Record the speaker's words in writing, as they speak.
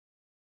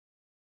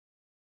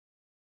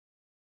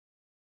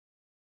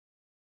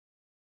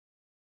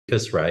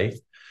Lucas Wright.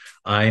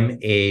 I'm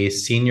a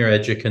senior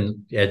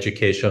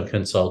educational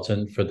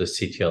consultant for the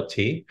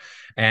CTLT.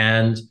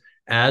 And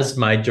as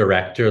my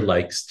director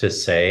likes to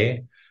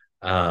say,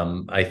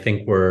 I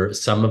think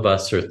some of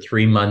us are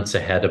 3 months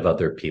ahead of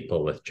other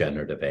people with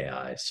generative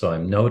AI. So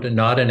I'm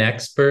not an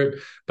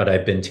expert, but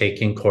I've been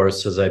taking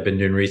courses. I've been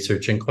doing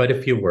research in quite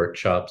a few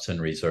workshops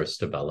and resource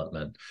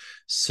development.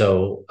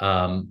 So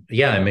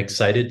yeah, I'm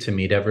excited to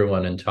meet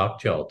everyone and talk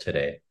to you all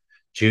today.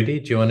 Judy,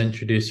 do you want to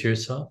introduce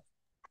yourself?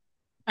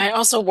 I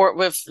also work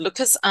with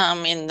Lucas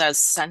in the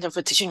Center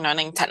for Teaching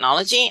Learning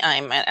Technology.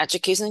 I'm an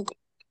education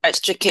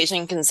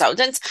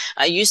consultant.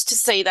 I used to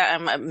say that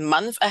I'm a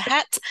month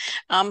ahead,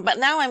 but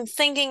now I'm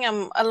thinking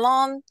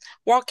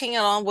walking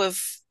along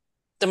with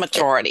the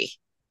majority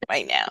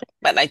right now.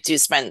 But I do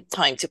spend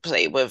time to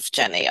play with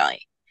Gen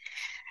AI.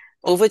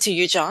 Over to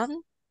you,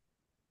 John.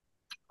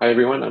 Hi,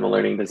 everyone. I'm a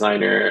learning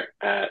designer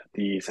at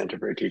the Center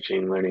for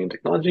Teaching, Learning, and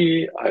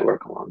Technology. I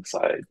work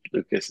alongside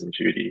Lucas and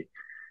Judy.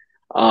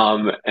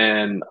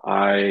 And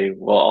I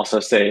will also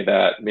say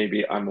that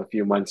maybe I'm a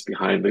few months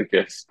behind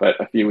Lucas, but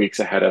a few weeks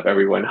ahead of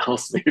everyone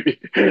else, maybe,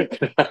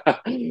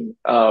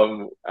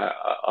 on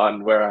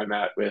where I'm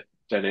at with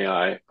Gen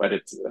AI. But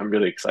I'm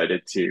really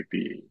excited to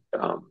be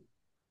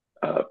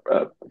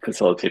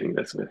facilitating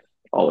this with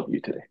all of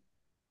you today.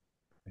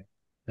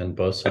 And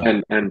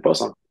Bosa. And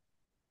Boson.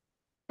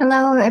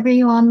 Hello,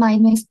 everyone. My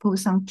name is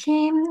Bo-sung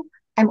Kim.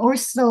 I'm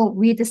also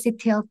with the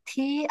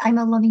CTLT. I'm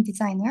a learning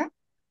designer.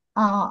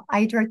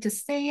 I dare to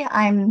say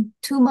I'm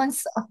 2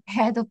 months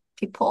ahead of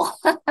people.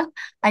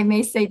 I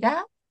may say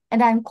that.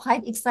 And I'm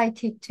quite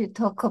excited to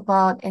talk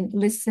about and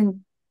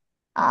listen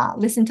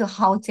to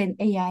how Gen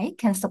AI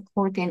can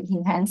support and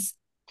enhance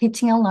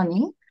teaching and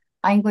learning.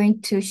 I'm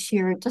going to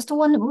share just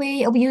one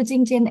way of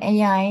using Gen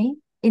AI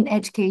in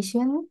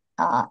education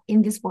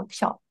in this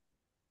workshop.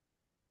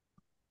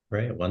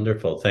 Great,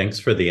 wonderful. Thanks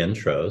for the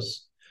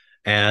intros.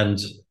 And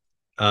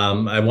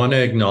I want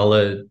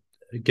to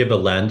give a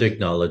land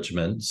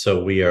acknowledgement.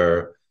 So we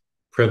are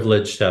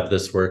privileged to have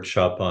this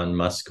workshop on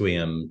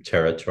Musqueam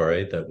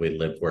territory that we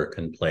live, work,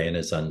 and play in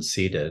is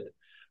unceded.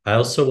 I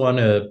also want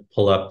to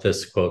pull up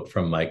this quote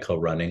from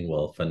Michael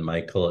Runningwolf, and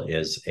Michael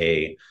is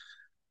a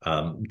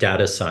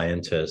data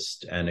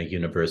scientist and a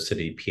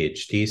university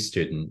PhD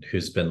student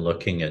who's been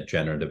looking at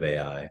generative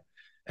AI.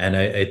 And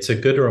it's a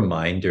good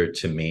reminder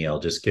to me. I'll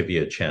just give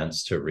you a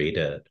chance to read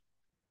it.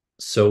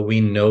 So we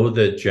know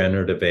that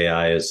generative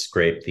AI has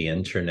scraped the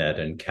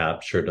internet and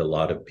captured a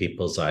lot of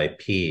people's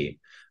IP,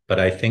 but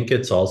I think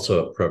it's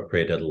also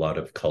appropriated a lot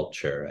of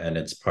culture, and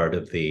it's part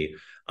of the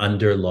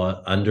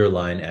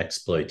underlying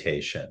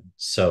exploitation.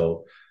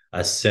 So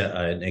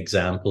an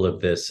example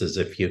of this is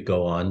if you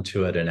go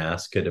onto it and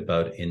ask it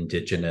about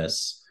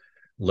Indigenous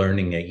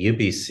learning at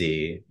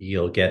UBC,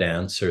 you'll get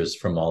answers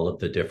from all of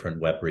the different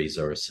web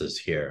resources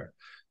here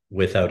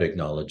without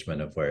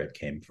acknowledgement of where it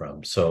came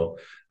from. So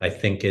I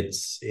think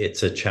it's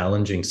a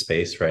challenging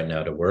space right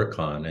now to work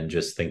on, and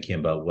just thinking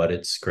about what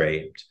it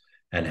scraped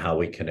and how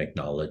we can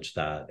acknowledge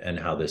that and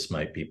how this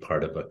might be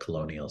part of a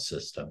colonial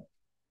system.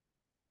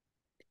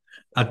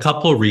 A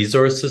couple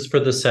resources for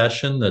the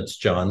session that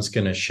John's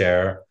going to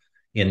share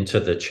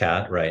into the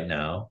chat right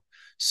now.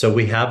 So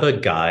we have a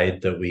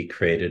guide that we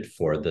created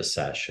for the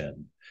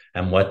session.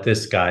 And what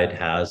this guide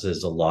has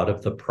is a lot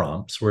of the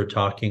prompts we're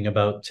talking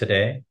about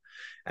today,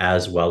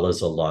 as well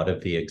as a lot of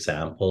the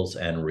examples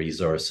and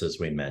resources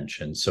we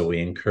mentioned. So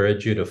we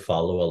encourage you to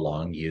follow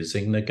along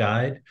using the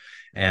guide,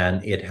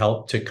 and it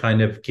helped to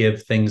kind of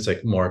give things a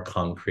more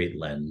concrete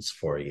lens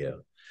for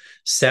you.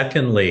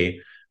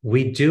 Secondly,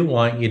 we do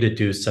want you to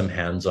do some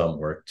hands-on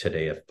work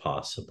today if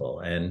possible.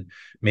 And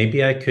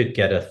maybe I could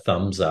get a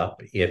thumbs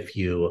up if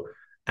you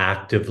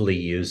actively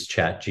use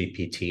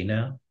ChatGPT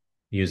now,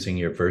 using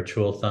your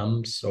virtual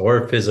thumbs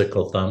or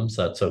physical thumbs,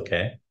 that's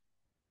okay.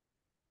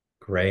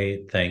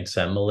 Great, thanks,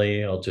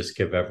 Emily. I'll just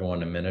give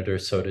everyone a minute or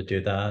so to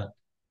do that.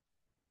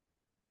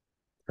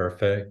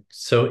 Perfect.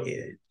 So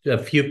a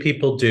few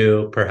people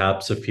do,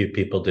 perhaps a few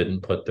people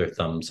didn't put their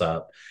thumbs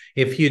up.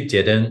 If you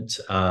didn't,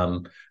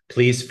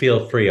 please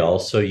feel free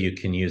also. You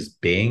can use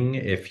Bing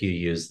if you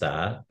use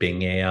that,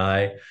 Bing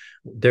AI.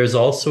 There's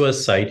also a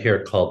site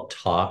here called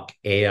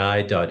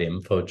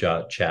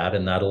talkai.info.chat,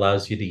 and that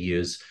allows you to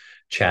use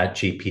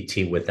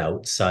ChatGPT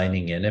without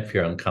signing in if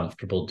you're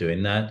uncomfortable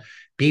doing that.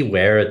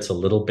 Beware, it's a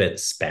little bit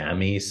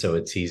spammy, so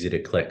it's easy to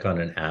click on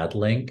an ad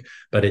link,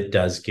 but it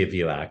does give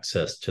you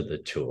access to the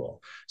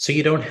tool. So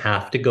you don't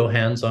have to go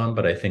hands-on,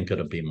 but I think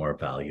it'll be more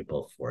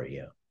valuable for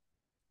you.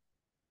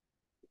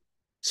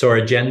 So our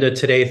agenda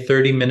today,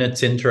 30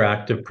 minutes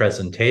interactive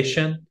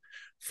presentation,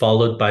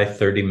 followed by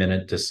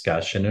 30-minute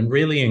discussion, and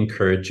really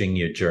encouraging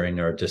you during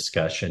our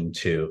discussion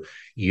to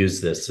use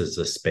this as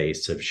a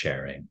space of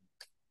sharing.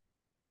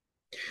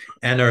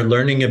 And our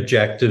learning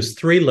objectives,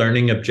 3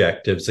 learning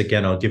objectives.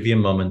 Again, I'll give you a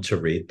moment to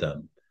read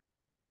them.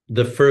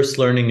 The first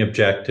learning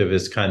objective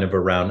is kind of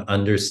around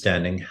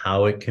understanding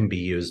how it can be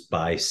used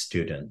by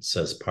students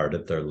as part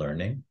of their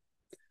learning.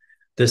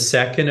 The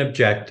second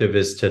objective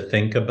is to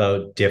think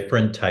about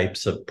different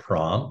types of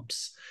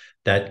prompts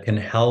that can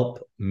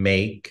help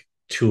make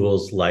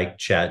tools like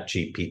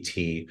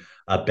ChatGPT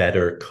a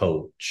better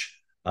coach,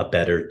 a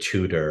better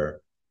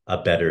tutor,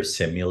 a better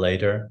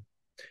simulator.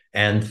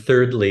 And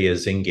thirdly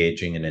is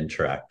engaging in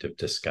interactive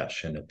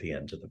discussion at the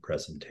end of the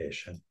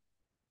presentation.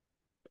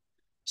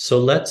 So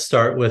let's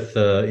start with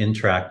the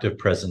interactive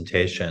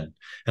presentation.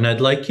 And I'd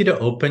like you to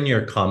open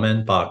your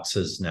comment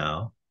boxes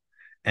now.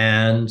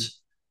 And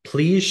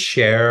please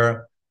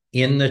share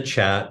in the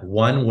chat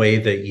one way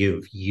that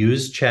you've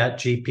used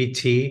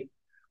ChatGPT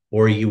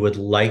or you would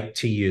like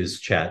to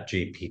use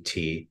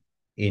ChatGPT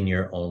in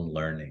your own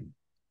learning.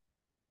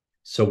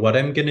 So what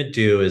I'm going to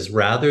do is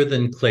rather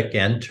than click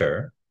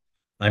enter,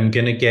 I'm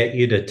going to get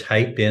you to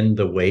type in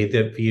the way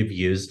that you've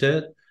used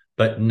it,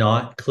 but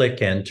not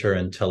click enter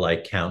until I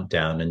count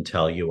down and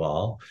tell you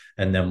all,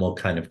 and then we'll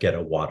kind of get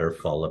a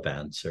waterfall of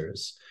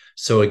answers.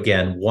 So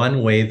again,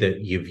 one way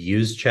that you've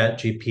used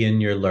ChatGPT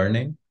in your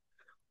learning,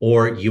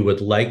 or you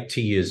would like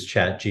to use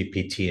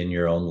ChatGPT in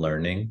your own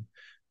learning,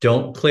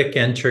 don't click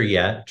enter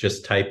yet,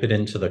 just type it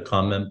into the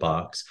comment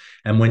box.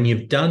 And when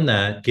you've done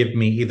that, give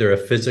me either a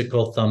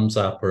physical thumbs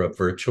up or a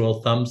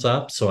virtual thumbs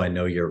up so I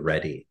know you're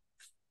ready.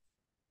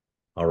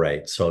 All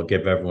right, so I'll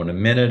give everyone a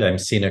minute. I'm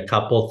seeing a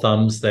couple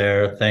thumbs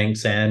there.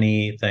 Thanks,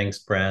 Annie. Thanks,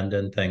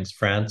 Brandon. Thanks,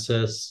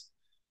 Francis.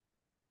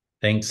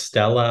 Thanks,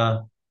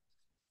 Stella.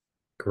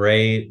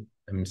 Great.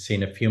 I'm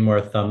seeing a few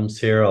more thumbs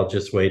here. I'll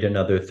just wait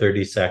another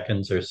 30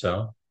 seconds or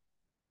so.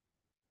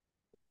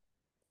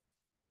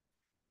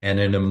 And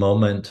in a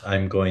moment,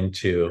 I'm going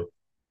to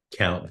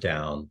count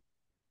down.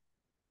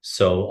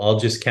 So I'll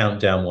just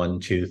count down 1,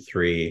 2,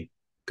 3,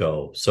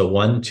 go. So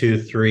 1,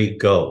 2, 3,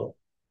 go.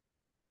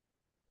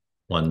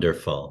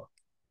 Wonderful.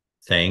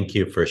 Thank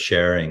you for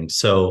sharing.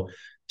 So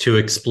to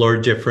explore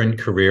different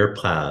career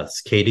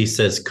paths, Katie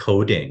says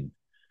coding.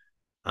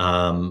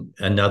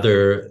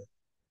 Another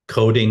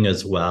coding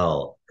as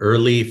well.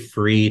 Early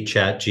free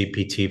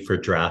ChatGPT for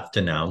draft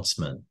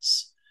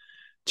announcements.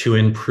 To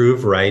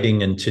improve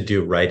writing and to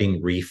do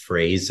writing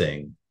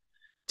rephrasing.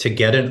 To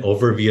get an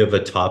overview of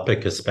a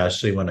topic,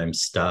 especially when I'm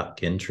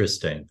stuck.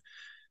 Interesting.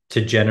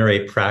 To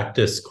generate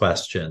practice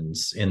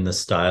questions in the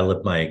style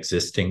of my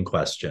existing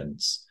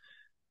questions.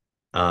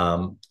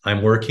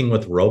 I'm working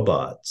with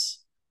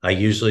robots. I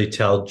usually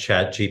tell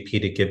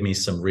ChatGPT to give me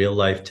some real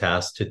life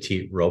tasks to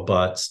teach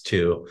robots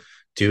to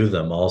do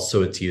them.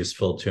 Also, it's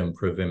useful to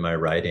improving my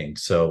writing.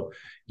 So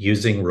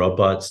using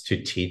robots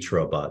to teach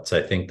robots.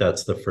 I think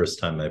that's the first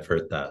time I've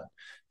heard that,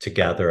 to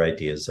gather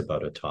ideas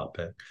about a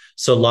topic.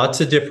 So lots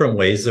of different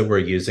ways that we're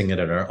using it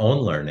in our own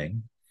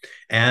learning.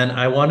 And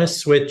I want to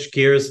switch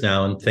gears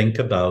now and think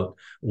about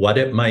what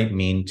it might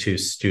mean to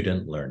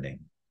student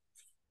learning.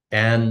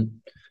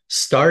 And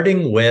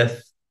starting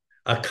with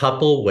a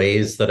couple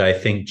ways that I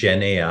think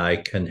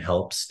GenAI can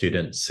help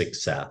student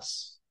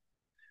success.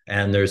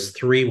 And there's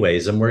 3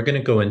 ways, and we're going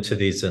to go into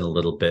these in a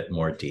little bit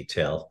more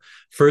detail.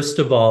 First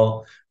of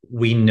all,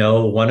 we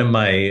know one of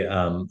my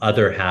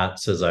other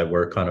hats is I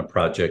work on a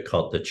project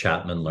called the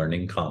Chapman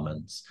Learning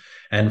Commons.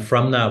 And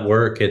from that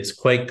work, it's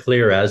quite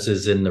clear, as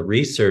is in the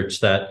research,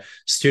 that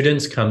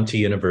students come to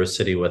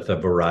university with a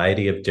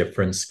variety of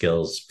different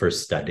skills for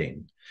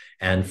studying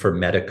and for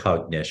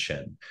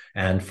metacognition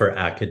and for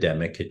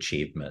academic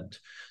achievement.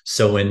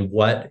 So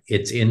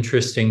it's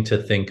interesting to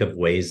think of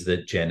ways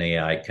that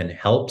GenAI can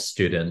help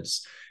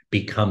students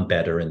become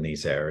better in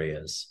these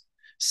areas.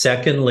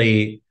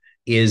 Secondly,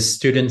 is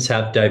students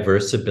have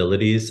diverse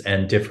abilities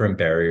and different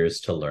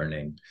barriers to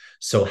learning.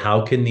 So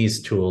how can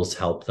these tools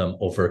help them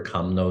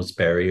overcome those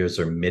barriers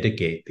or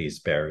mitigate these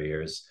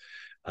barriers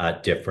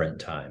at different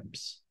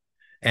times?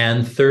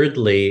 And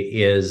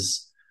thirdly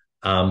is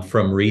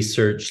from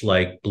research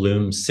like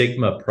Bloom's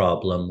Sigma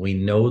problem, we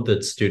know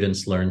that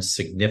students learn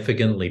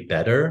significantly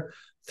better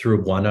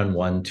through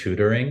one-on-one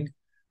tutoring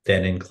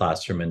than in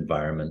classroom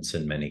environments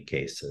in many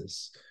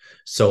cases.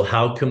 So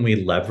how can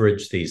we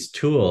leverage these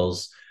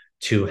tools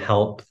to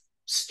help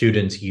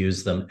students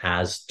use them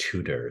as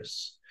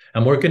tutors?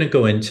 And we're going to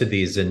go into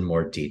these in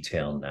more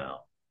detail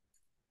now.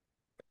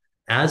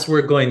 As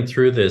we're going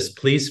through this,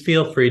 please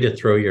feel free to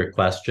throw your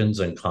questions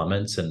and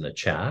comments in the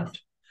chat.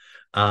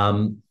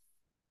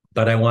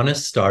 But I want to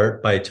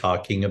start by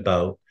talking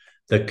about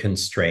the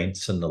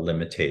constraints and the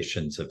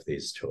limitations of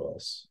these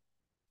tools.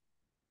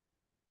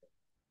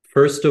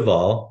 First of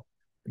all,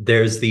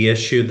 there's the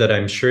issue that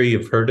I'm sure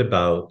you've heard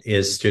about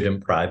is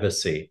student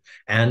privacy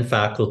and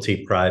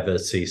faculty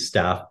privacy,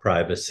 staff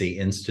privacy,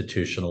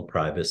 institutional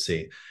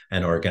privacy,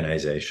 and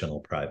organizational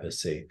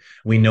privacy.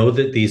 We know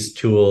that these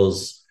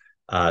tools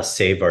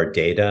save our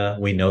data.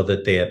 We know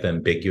that they have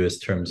ambiguous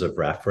terms of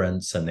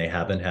reference and they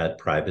haven't had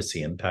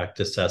privacy impact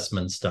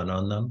assessments done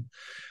on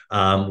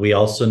them. We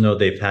also know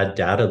they've had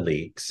data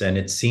leaks, and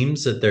it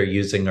seems that they're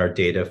using our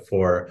data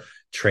for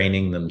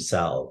training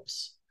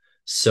themselves.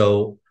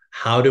 So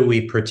how do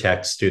we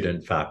protect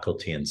student,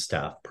 faculty, and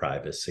staff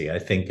privacy? I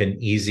think an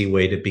easy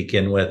way to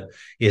begin with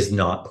is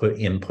not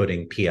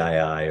inputting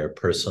PII or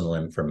personal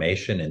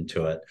information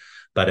into it,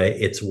 but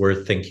it's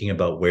worth thinking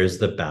about where's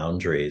the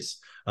boundaries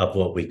of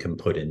what we can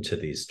put into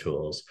these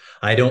tools.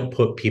 I don't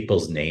put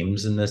people's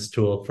names in this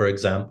tool, for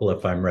example.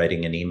 If I'm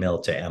writing an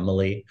email to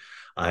Emily,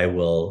 I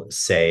will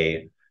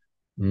say,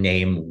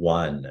 name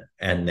one,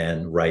 and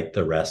then write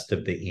the rest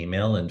of the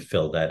email and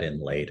fill that in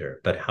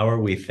later. But how are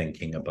we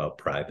thinking about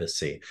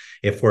privacy?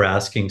 If we're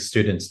asking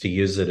students to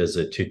use it as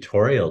a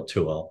tutorial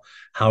tool,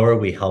 how are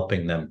we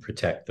helping them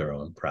protect their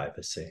own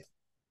privacy?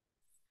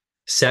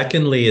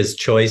 Secondly is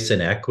choice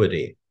and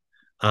equity.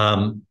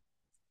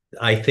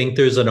 I think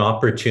there's an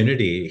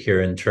opportunity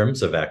here in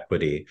terms of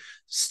equity.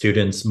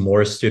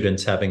 More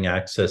students having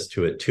access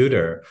to a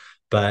tutor,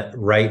 but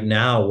right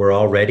now we're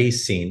already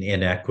seeing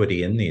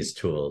inequity in these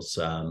tools.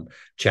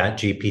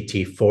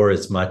 ChatGPT 4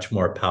 is much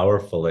more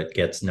powerful. It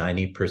gets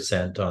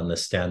 90% on the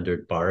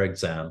standard bar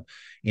exam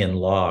in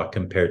law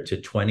compared to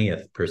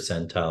 20th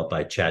percentile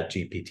by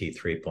ChatGPT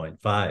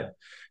 3.5.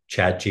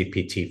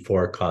 ChatGPT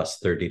 4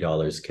 costs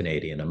 $30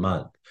 Canadian a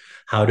month.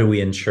 How do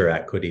we ensure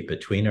equity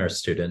between our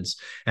students?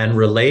 And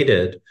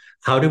related,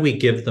 how do we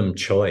give them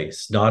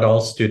choice? Not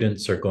all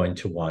students are going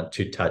to want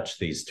to touch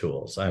these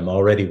tools. I'm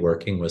already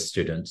working with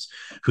students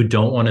who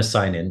don't want to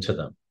sign into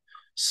them.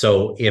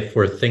 So if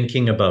we're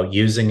thinking about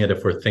using it,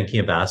 if we're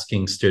thinking of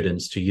asking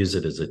students to use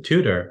it as a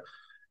tutor,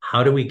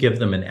 how do we give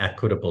them an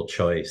equitable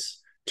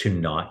choice to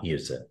not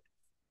use it?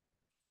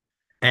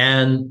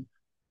 And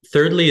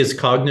thirdly is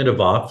cognitive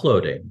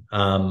offloading.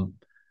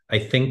 I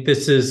think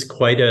this is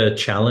quite a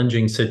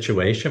challenging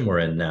situation we're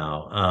in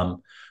now.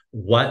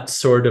 What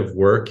sort of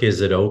work is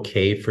it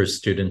okay for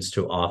students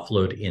to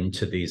offload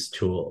into these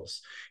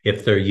tools?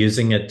 If they're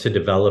using it to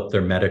develop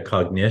their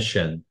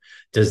metacognition,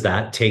 does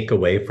that take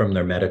away from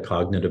their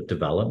metacognitive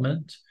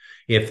development?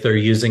 If they're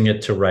using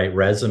it to write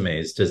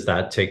resumes, does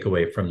that take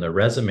away from their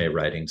resume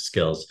writing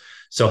skills?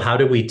 So how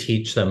do we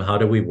teach them? How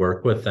do we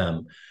work with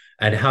them?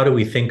 And how do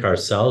we think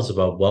ourselves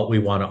about what we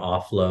want to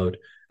offload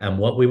and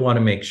what we want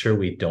to make sure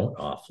we don't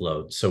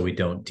offload so we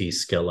don't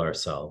de-skill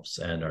ourselves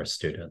and our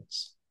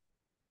students?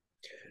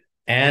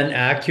 And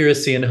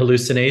accuracy and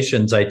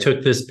hallucinations. I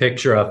took this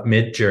picture off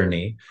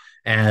Midjourney,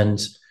 and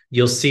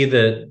you'll see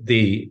that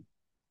the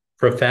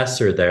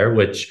professor there,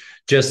 which,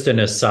 just an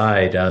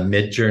aside,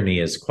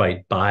 Midjourney is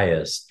quite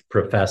biased.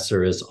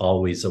 Professor is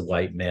always a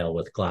white male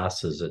with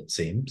glasses, it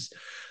seems.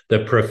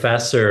 The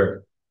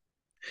professor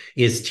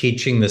is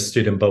teaching the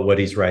student, but what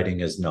he's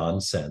writing is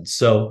nonsense.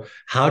 So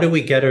how do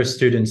we get our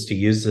students to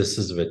use this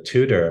as a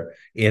tutor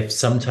if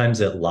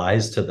sometimes it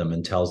lies to them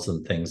and tells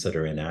them things that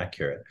are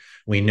inaccurate?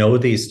 We know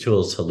these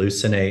tools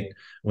hallucinate.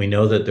 We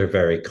know that they're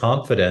very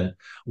confident.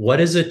 What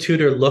does a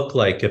tutor look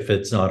like if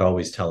it's not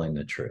always telling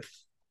the truth?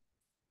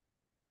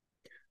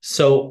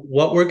 So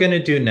what we're going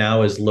to do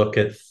now is look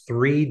at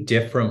 3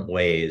 different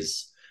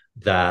ways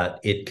that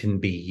it can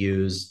be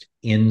used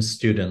in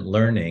student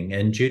learning.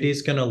 And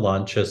Judy's going to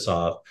launch us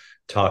off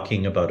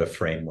talking about a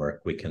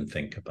framework we can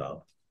think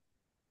about.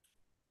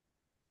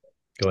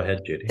 Go ahead,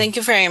 Judy. Thank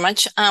you very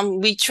much.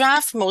 We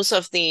draft most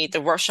of the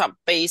workshop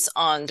based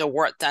on the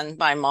work done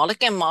by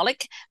Malik and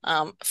Malik.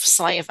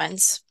 Slide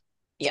events.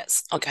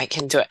 Yes, okay, I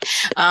can do it.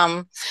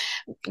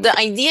 The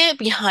idea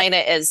behind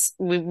it is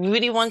we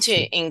really want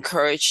to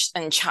encourage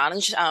and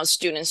challenge our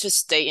students to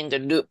stay in the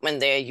loop when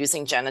they're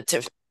using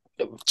generative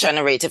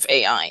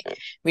AI.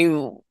 We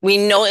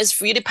know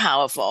it's really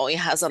powerful. It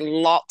has a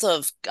lot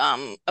of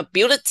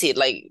ability,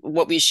 like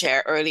what we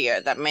shared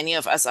earlier, that many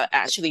of us are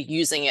actually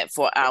using it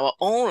for our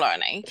own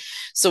learning.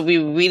 So we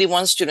really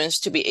want students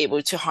to be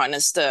able to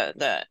harness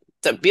the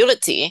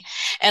ability,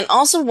 and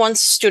also want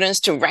students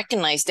to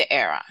recognize the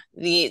error,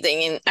 the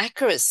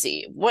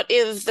inaccuracy. What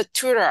if the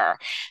tutor,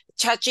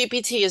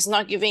 ChatGPT, is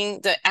not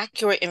giving the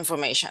accurate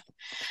information?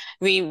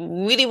 We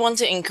really want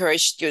to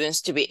encourage students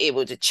to be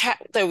able to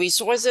check the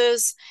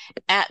resources,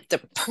 add the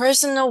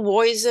personal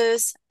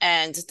voices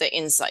and the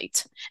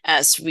insight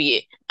as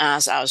we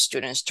ask our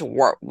students to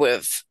work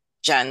with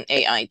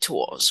GenAI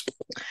tools.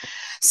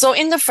 So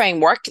in the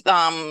framework,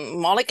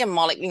 Malik and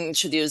Malik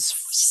introduced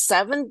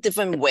 7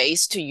 different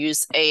ways to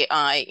use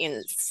AI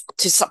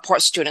to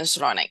support students'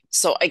 learning.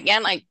 So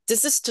again,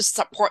 this is to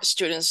support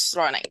students'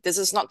 learning. This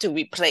is not to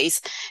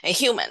replace a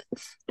human.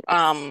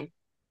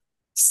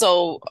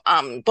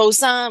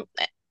 Bosa,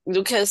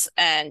 Lucas,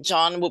 and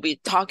John will be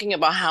talking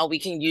about how we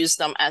can use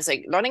them as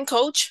a learning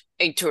coach,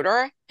 a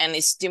tutor, and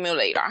a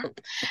stimulator.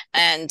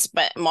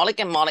 But Malik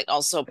and Malik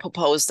also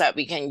propose that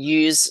we can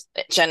use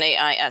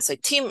GenAI as a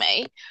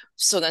teammate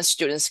so that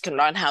students can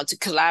learn how to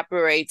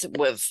collaborate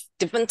with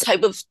different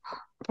type of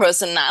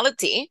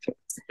personality.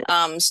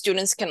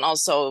 Students can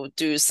also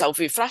do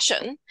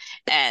self-reflection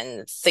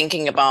and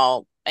thinking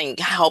about and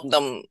help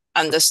them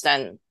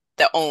understand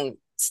their own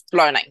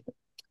learning.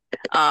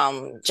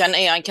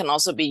 GenAI can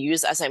also be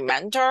used as a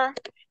mentor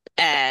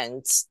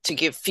and to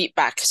give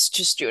feedback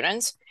to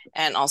students,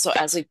 and also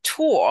as a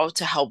tool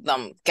to help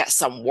them get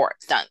some work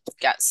done,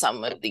 get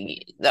some of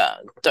the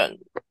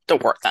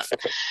work done.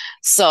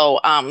 So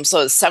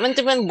 7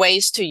 different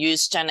ways to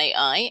use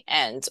GenAI,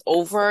 and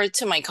over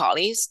to my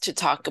colleagues to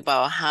talk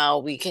about how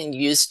we can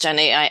use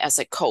GenAI as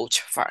a coach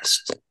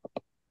first.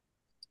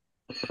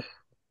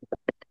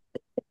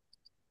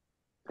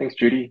 Thanks,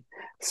 Judy.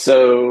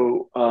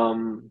 So,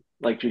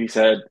 like Judy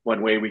said,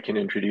 one way we can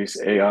introduce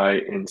AI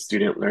in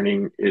student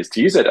learning is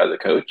to use it as a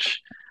coach.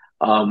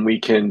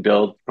 We can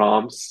build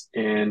prompts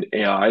in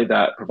AI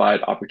that provide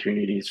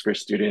opportunities for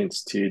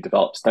students to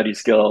develop study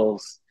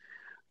skills,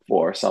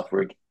 for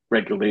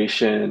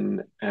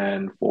self-regulation,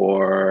 and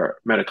for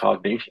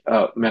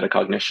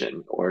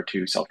metacognition, or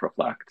to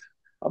self-reflect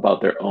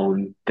about their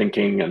own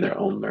thinking and their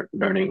own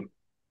learning.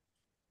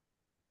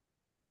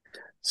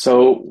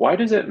 So, why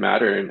does it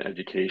matter in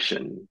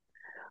education?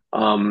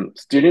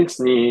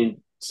 Students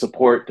need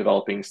support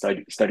developing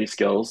study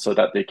skills so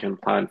that they can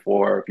plan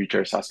for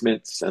future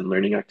assessments and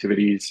learning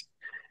activities.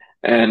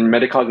 And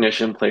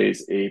metacognition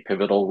plays a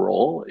pivotal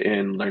role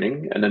in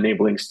learning and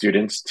enabling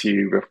students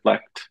to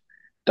reflect,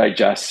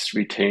 digest,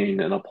 retain,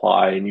 and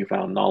apply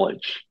newfound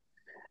knowledge.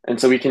 And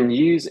so we can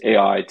use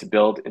AI to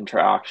build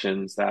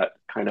interactions that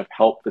kind of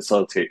help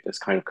facilitate this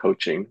kind of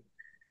coaching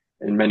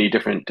in many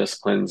different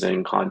disciplines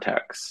and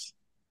contexts.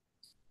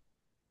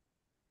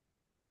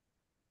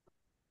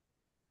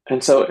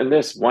 And so in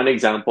this one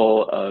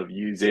example of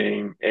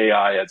using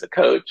AI as a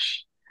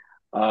coach,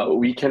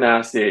 we can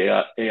ask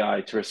the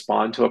AI to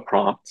respond to a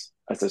prompt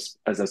as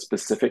a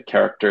specific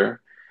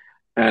character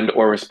and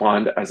or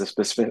respond as a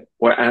specific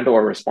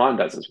or respond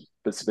as a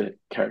specific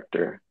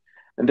character.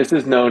 And this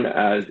is known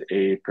as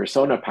a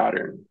persona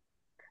pattern.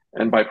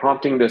 And by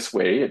prompting this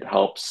way, it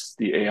helps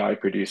the AI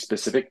produce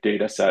specific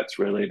data sets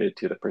related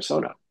to the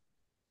persona.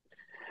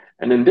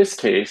 And in this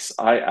case,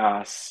 I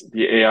asked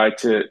the AI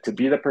to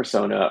be the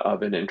persona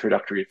of an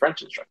introductory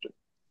French instructor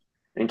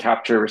and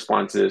capture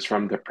responses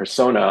from the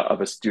persona of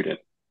a student,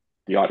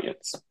 the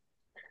audience.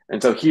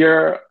 And so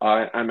here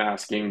I'm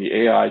asking the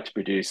AI to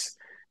produce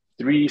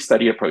 3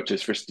 study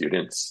approaches for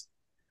students,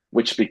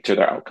 which speak to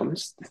their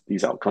outcomes,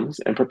 these outcomes,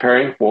 and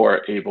preparing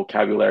for a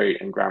vocabulary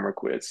and grammar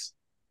quiz,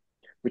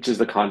 which is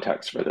the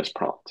context for this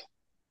prompt.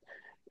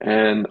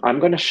 And I'm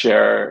going to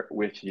share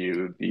with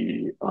you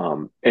the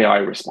AI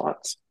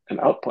response and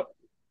output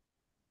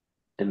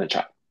in the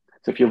chat.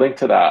 So if you link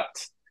to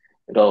that,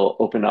 it'll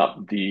open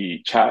up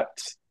the chat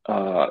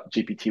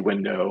GPT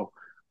window,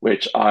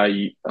 which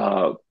I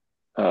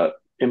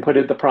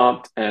inputted the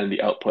prompt and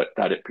the output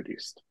that it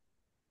produced.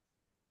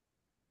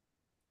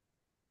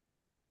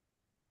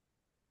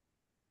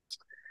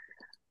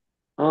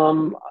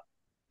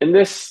 In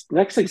this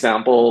next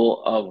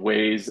example of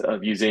ways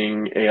of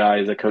using AI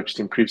as a coach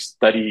to improve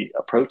study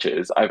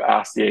approaches, I've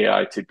asked the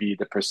AI to be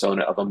the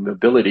persona of a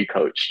mobility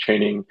coach,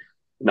 training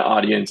an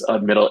audience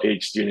of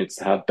middle-aged students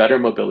to have better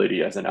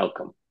mobility as an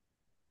outcome.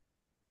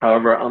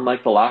 However,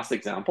 unlike the last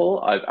example,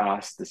 I've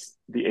asked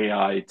the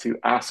AI to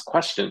ask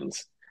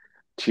questions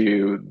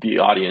to the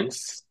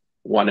audience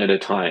one at a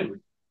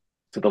time,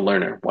 to the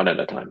learner one at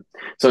a time.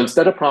 So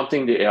instead of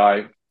prompting the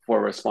AI for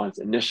a response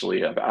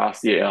initially, I've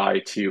asked the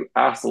AI to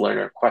ask the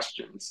learner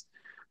questions,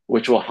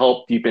 which will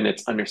help deepen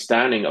its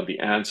understanding of the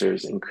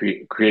answers and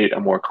create a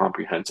more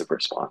comprehensive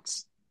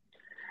response.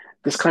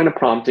 This kind of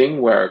prompting,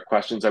 where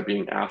questions are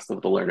being asked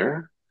of the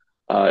learner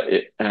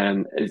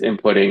and is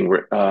inputting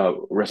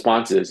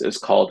responses, is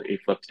called a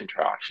flipped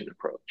interaction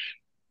approach.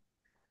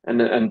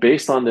 And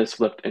based on this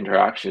flipped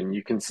interaction,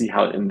 you can see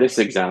how in this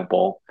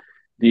example,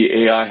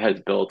 the AI has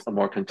built a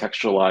more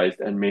contextualized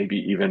and maybe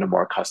even a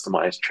more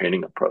customized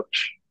training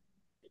approach.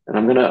 And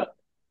I'm going to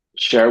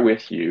share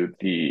with you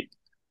the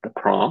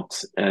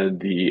prompt and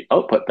the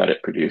output that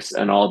it produced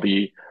and all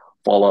the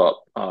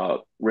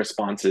follow-up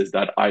responses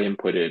that I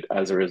inputted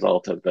as a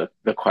result of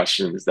the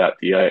questions that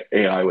the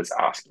AI was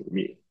asking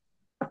me.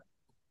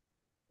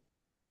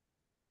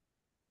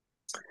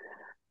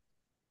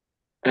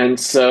 And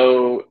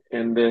so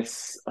in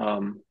this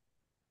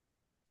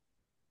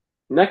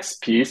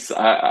next piece,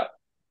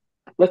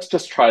 let's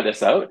just try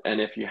this out. And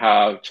if you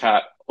have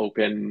chat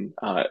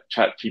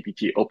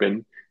GPT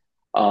open,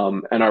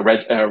 and are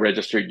a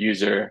registered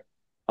user,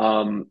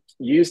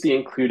 use the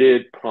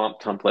included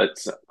prompt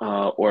templates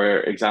or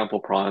example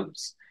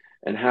prompts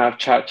and have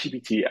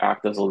ChatGPT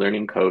act as a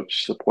learning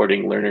coach,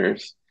 supporting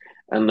learners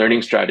and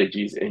learning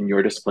strategies in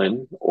your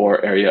discipline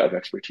or area of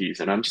expertise.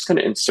 And I'm just going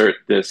to insert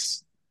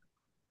this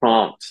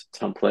prompt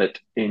template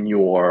in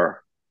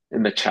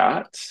the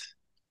chat,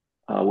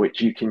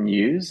 which you can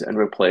use and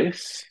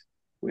replace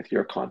with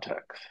your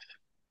context.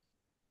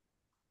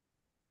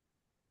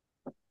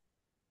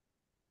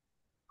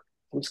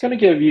 I'm just going to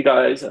give you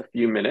guys a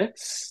few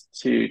minutes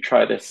to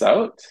try this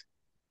out.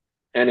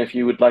 And if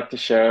you would like to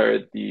share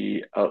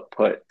the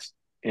output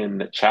in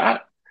the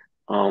chat,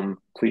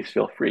 please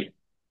feel free.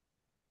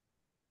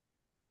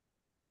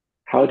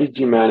 How did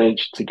you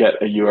manage to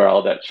get a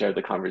URL that shared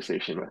the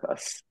conversation with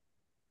us?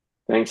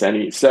 Thanks,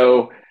 Annie.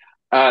 So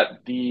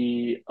at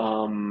the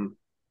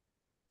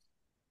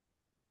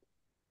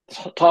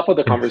top of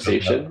the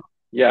conversation,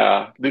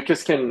 yeah,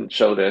 Lucas can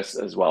show this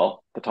as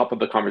well. The top of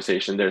the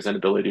conversation, there's an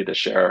ability to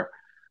share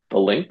the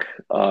link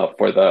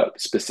for the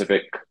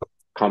specific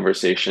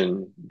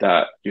conversation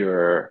that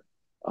you're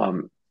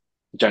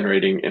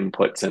generating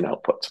inputs and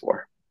outputs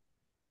for.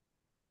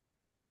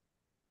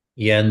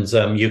 Jens,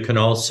 you can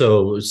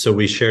also, so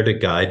we shared a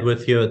guide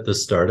with you at the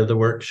start of the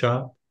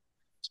workshop.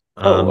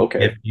 Oh,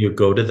 okay. If you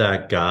go to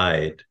that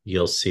guide,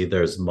 you'll see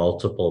there's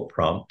multiple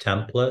prompt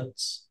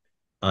templates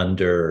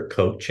under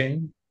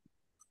coaching.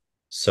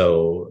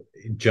 So,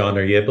 John,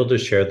 are you able to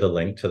share the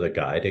link to the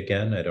guide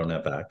again? I don't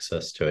have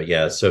access to it.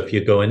 Yeah. So if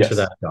you go into Yes.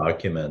 that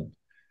document,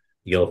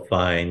 you'll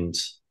find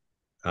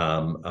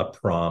a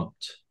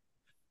prompt,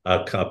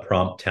 a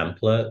prompt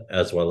template,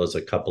 as well as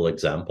a couple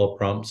example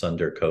prompts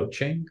under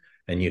coaching,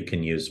 and you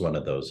can use one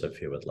of those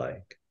if you would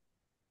like.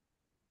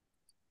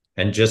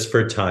 And just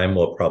for time,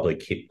 we'll probably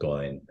keep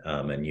going,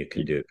 and you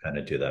can do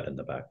that in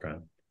the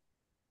background.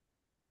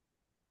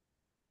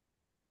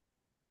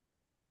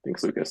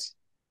 Thanks, Lucas.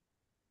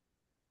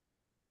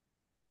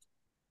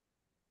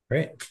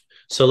 Great.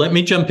 So let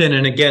me jump in.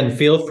 And again,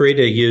 feel free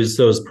to use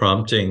those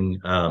prompting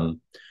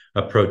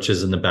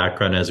approaches in the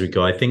background as we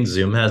go. I think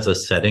Zoom has a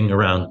setting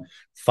around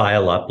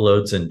file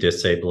uploads and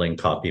disabling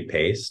copy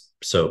paste.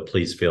 So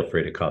please feel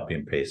free to copy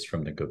and paste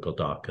from the Google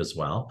Doc as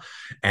well.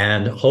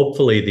 And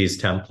hopefully these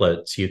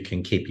templates, you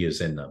can keep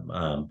using them.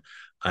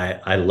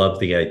 I love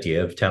the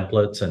idea of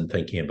templates and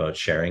thinking about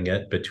sharing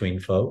it between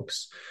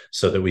folks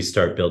so that we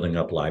start building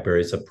up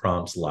libraries of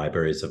prompts,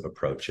 libraries of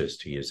approaches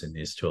to using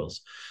these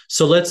tools.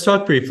 So let's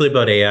talk briefly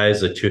about AI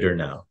as a tutor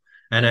now.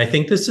 And I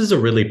think this is a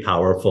really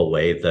powerful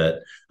way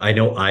that I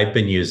know I've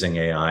been using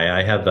AI.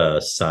 I have a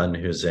son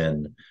who's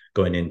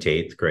going into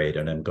 8th grade,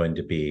 and I'm going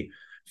to be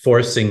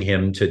forcing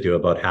him to do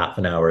about half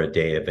an hour a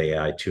day of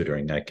AI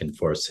tutoring. I can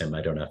force him.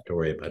 I don't have to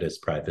worry about his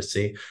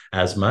privacy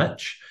as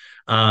much.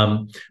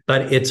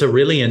 But it's a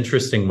really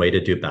interesting way to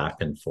do back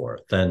and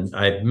forth. And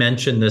I've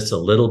mentioned this a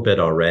little bit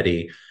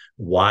already,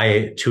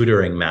 why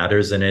tutoring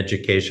matters in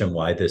education,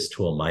 why this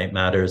tool might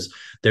matters.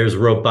 There's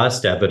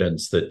robust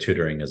evidence that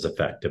tutoring is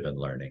effective in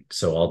learning.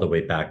 So all the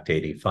way back to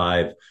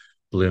 85,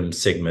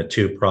 Bloom's Sigma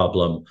 2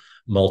 problem,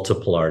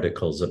 multiple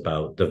articles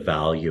about the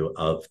value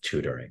of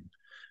tutoring,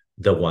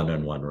 the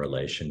one-on-one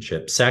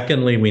relationship.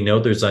 Secondly, we know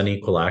there's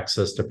unequal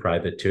access to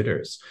private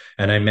tutors.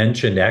 And I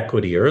mentioned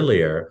equity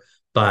earlier,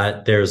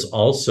 but there's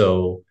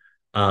also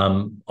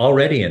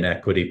already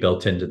inequity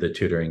built into the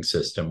tutoring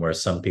system where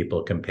some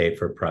people can pay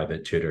for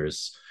private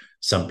tutors,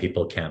 some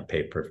people can't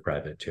pay for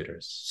private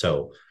tutors.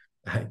 So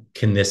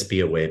can this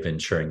be a way of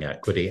ensuring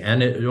equity?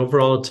 And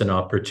overall, it's an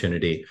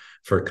opportunity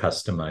for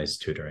customized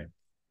tutoring.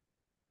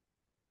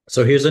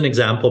 So here's an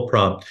example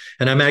prompt,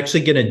 and I'm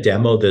actually going to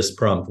demo this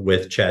prompt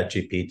with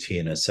ChatGPT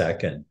in a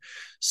second.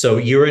 So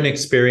you're an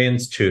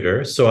experienced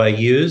tutor. So I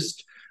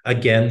used,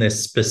 again,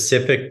 this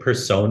specific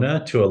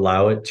persona to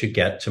allow it to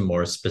get to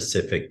more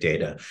specific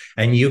data.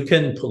 And you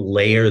can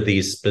layer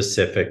these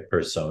specific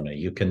persona.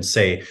 You can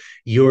say,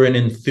 you're an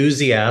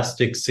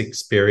enthusiastic,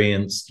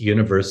 experienced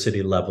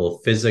university level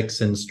physics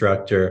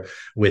instructor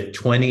with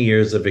 20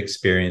 years of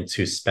experience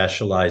who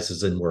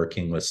specializes in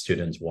working with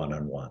students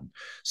one-on-one.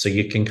 So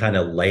you can kind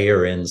of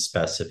layer in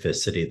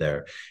specificity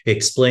there.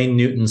 Explain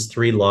Newton's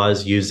 3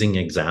 laws using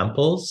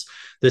examples.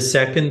 The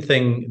second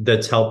thing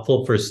that's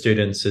helpful for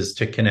students is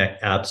to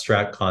connect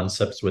abstract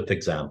concepts with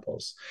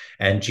examples.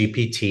 And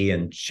GPT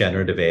and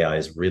generative AI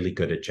is really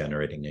good at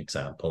generating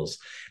examples.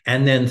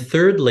 And then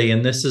thirdly,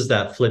 and this is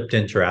that flipped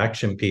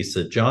interaction piece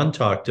that John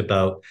talked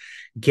about,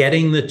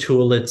 getting the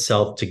tool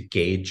itself to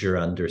gauge your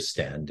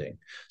understanding.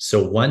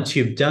 So once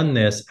you've done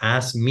this,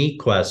 ask me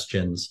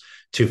questions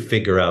to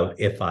figure out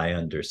if I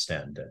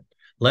understand it.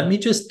 Let me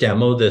just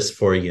demo this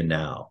for you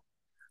now.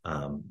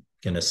 I'm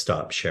going to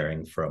stop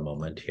sharing for a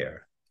moment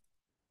here.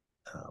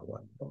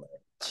 One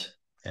moment.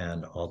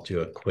 And I'll do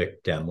a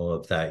quick demo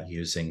of that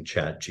using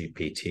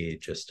ChatGPT.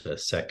 Just a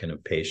second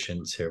of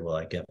patience here while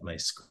I get my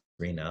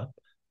screen up.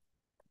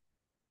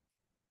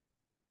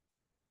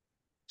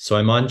 So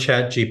I'm on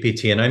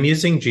ChatGPT and I'm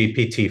using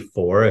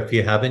GPT-4. If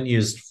you haven't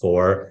used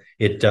 4,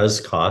 it does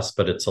cost,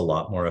 but it's a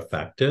lot more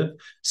effective.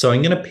 So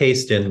I'm going to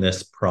paste in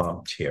this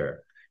prompt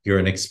here. You're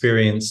an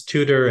experienced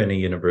tutor in a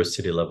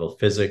university level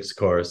physics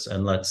course,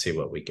 and let's see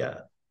what we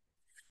get.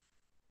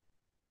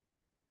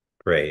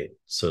 Great.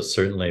 So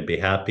certainly be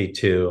happy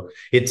to.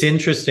 It's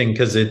interesting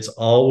because it's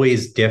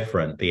always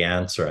different, the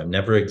answer. I'm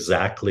never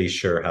exactly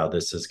sure how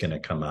this is going to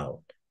come out.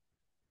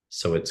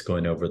 So it's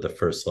going over the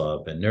first law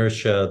of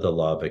inertia, the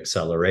law of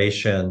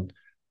acceleration,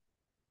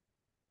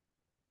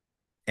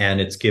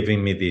 and it's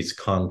giving me these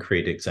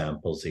concrete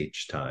examples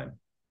each time.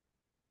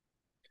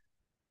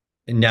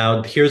 And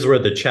now here's where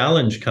the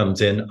challenge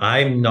comes in.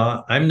 I'm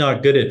not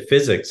good at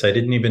physics. I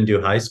didn't even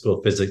do high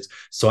school physics,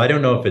 so I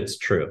don't know if it's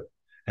true.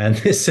 And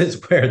this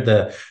is where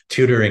the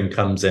tutoring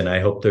comes in. I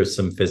hope there's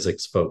some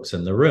physics folks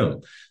in the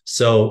room.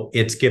 So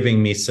it's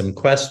giving me some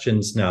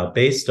questions now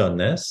based on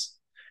this,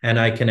 and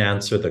I can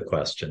answer the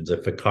questions.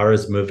 If a car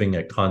is moving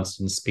at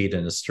constant speed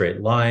in a straight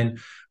line,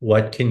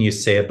 what can you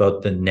say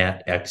about the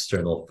net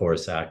external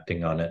force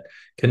acting on it?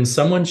 Can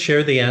someone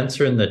share the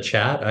answer in the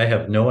chat? I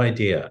have no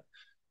idea.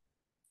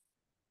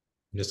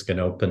 I'm just going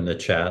to open the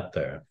chat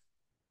there.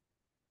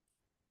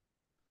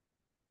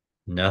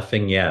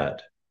 Nothing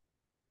yet.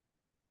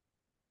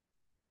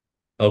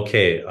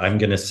 Okay, I'm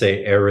going to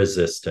say air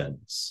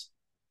resistance.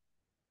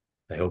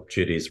 I hope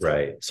Judy's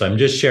right. So I'm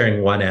just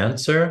sharing one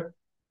answer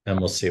and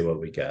we'll see what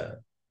we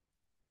get.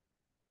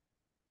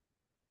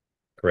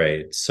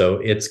 Great. So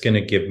it's going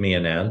to give me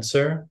an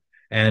answer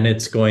and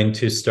it's going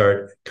to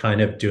start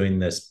kind of doing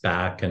this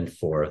back and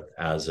forth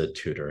as a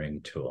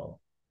tutoring tool.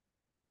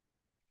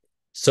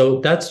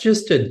 So that's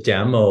just a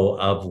demo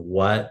of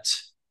what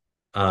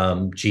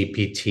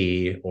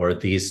GPT or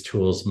these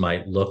tools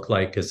might look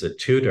like as a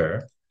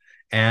tutor.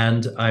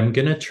 And I'm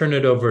going to turn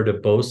it over to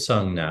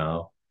Bosung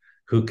now,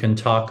 who can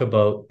talk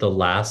about the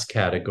last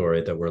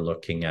category that we're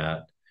looking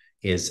at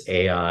is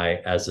AI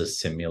as a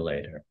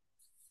simulator.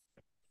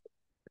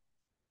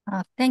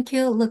 Thank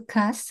you,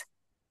 Lucas.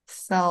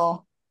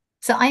 So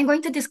I'm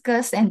going to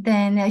discuss and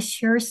then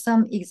share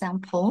some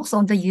examples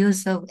on the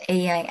use of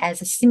AI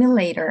as a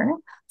simulator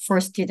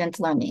for student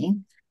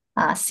learning.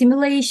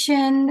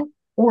 Simulation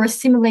or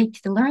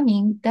simulated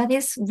learning, that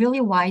is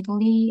really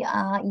widely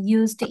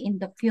used in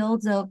the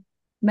fields of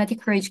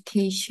medical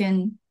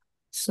education,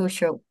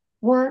 social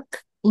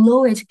work,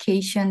 law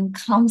education,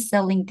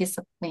 counseling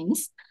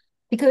disciplines,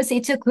 because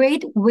it's a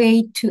great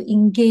way to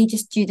engage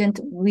students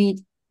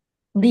with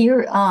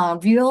their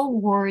real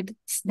world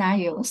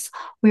scenarios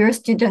where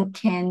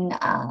students can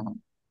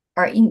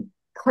are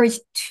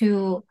encouraged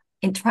to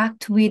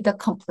interact with the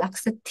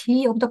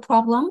complexity of the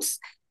problems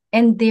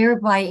and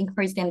thereby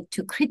encourage them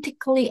to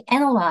critically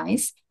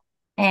analyze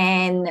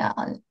and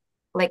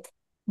like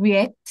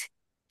react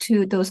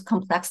to those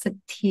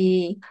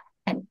complexity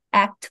and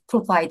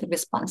provide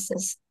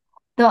responses.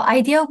 The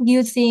idea of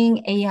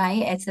using AI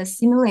as a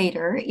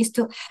simulator is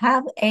to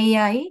have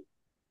AI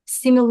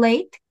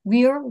simulate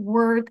real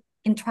world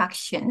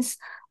interactions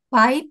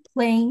by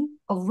playing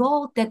a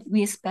role that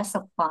we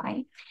specify.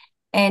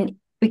 And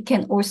we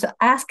can also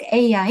ask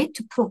AI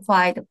to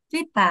provide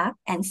feedback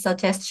and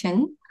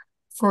suggestion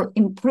for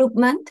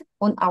improvement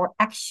on our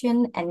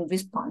action and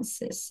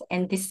responses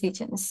and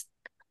decisions.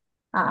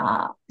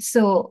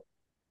 So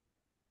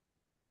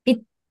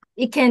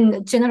it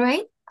can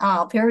generate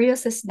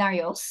various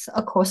scenarios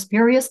across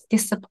various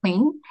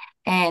disciplines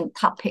and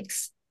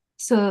topics.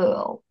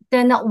 So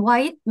then why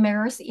it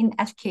matters in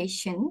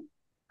education?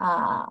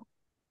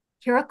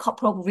 Here are a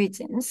couple of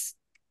reasons.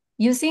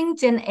 Using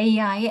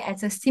GenAI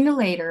as a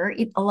simulator,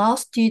 it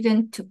allows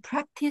students to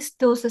practice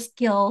those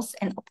skills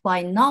and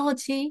apply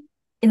knowledge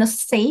in a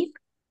safe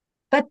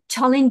but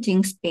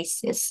challenging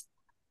spaces.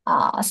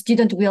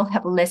 Students will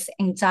have less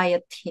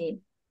anxiety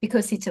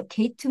because it's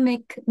okay to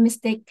make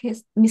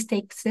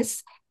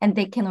mistakes, and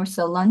they can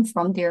also learn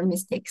from their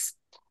mistakes.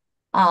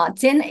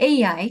 Gen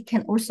AI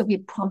can also be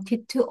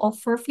prompted to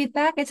offer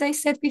feedback, as I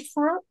said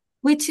before,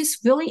 which is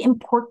really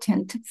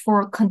important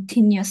for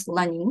continuous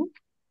learning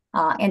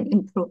and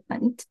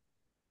improvement.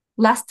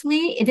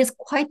 Lastly, it is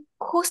quite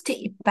cost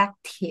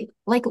effective,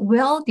 like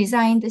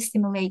well-designed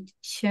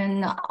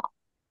simulation.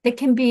 They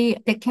can be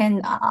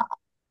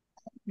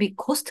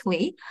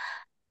costly,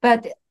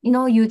 but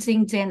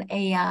using Gen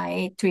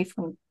AI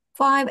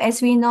 3.5,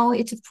 as we know,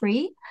 it's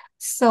free.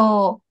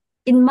 So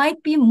it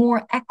might be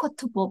more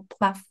equitable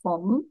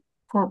platform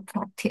for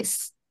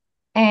practice.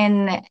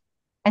 And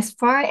as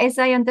far as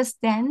I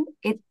understand,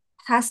 it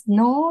has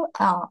no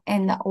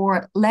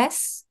or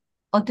less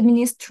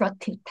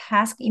administrative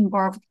task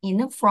involved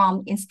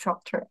from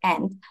instructor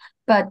end,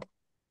 but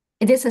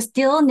it is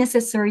still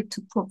necessary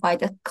to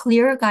provide a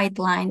clear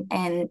guideline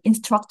and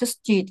instruct the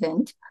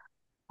student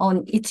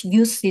on its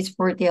usage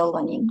for their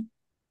learning.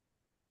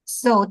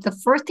 So the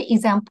first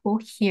example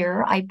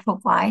here I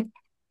provide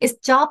is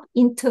job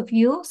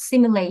interview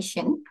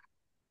simulation.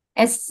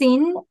 As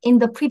seen in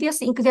the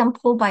previous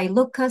example by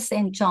Lucas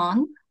and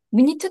John,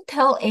 we need to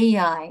tell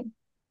AI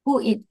who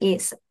it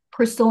is,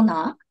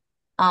 persona,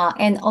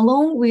 and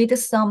along with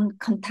some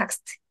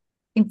context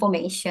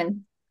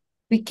information,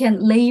 we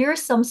can layer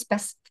some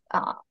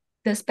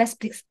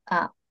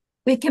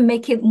we can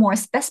make it more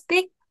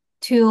specific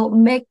to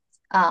make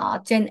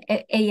Gen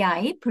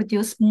AI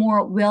produce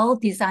more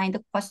well-designed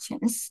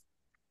questions.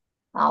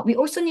 We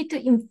also need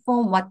to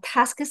inform what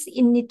tasks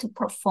it need to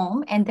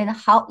perform and then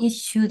how it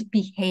should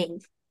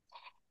behave.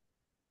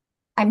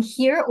 I'm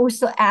here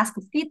also ask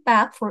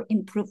feedback for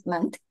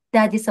improvement.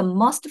 That is a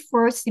must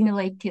for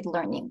simulated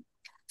learning.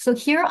 So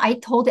here I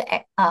told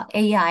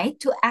AI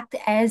to act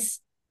as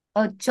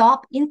a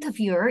job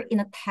interviewer in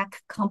a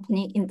tech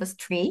company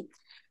industry,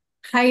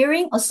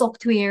 hiring a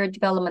software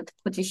development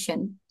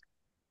position.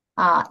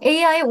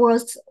 AI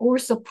was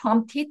also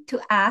prompted to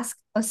ask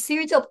a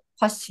series of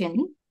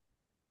questions,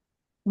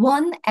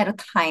 one at a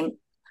time.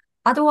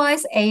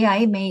 Otherwise,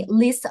 AI may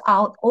list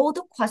out all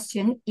the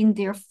questions in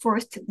their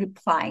first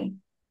reply.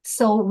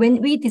 So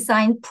when we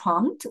design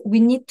prompt, we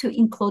need to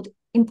include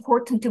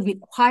important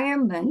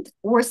requirement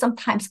or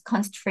sometimes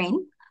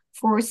constraint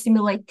for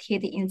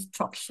simulated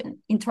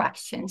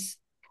interactions.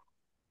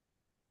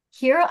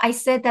 Here I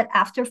said that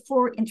after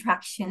 4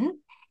 interaction,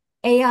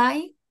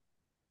 AI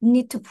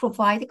need to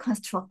provide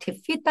constructive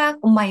feedback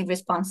on my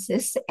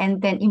responses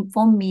and then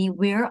inform me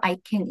where I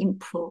can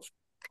improve.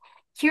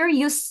 Here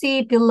you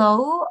see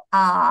below,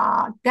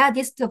 that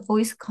is the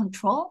voice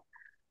control.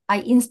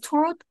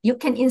 you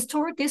can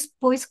install this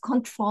voice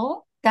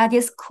control, that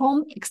is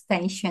Chrome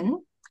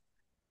extension.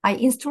 I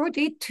installed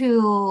it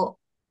to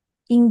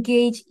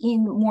engage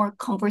in more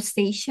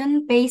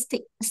conversation-based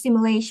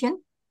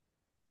simulation.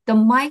 The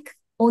mic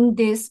on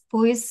this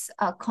voice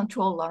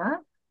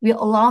controller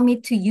will allow me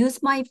to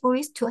use my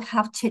voice to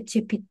have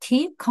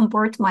ChatGPT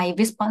convert my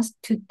response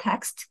to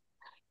text.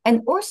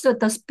 And also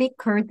the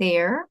speaker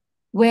there,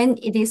 when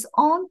it is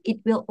on, it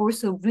will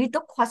also read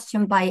the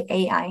question by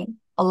AI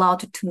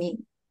aloud to me.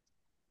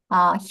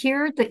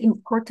 Here, the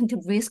important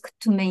risk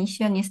to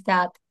mention is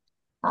that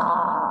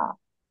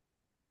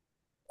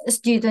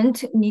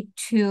students need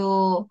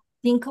to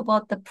think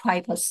about the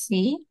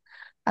privacy,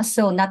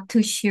 so not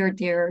to share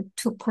their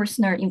too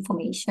personal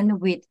information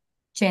with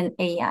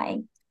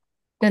GenAI.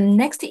 The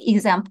next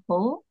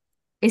example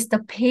is the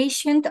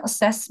patient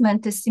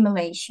assessment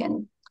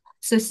simulation.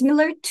 So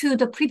similar to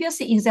the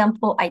previous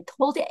example, I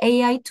told the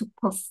AI to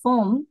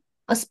perform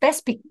a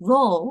specific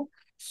role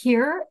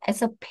here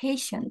as a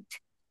patient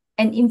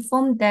and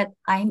inform that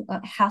I'm a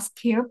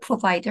healthcare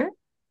provider.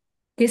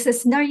 This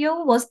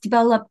scenario was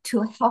developed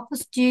to help a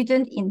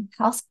student in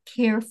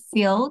healthcare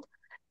field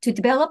to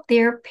develop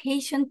their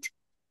patient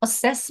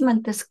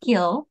assessment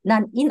skill,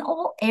 not in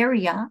all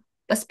area,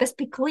 but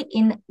specifically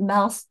in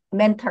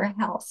mental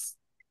health.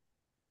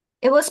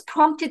 It was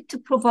prompted to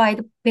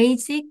provide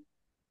basic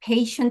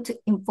patient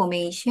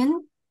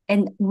information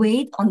and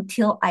wait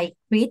until I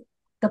greet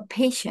the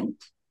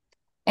patient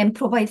and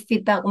provide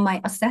feedback on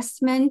my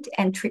assessment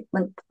and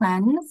treatment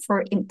plan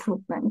for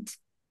improvement.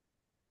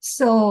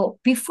 So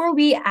before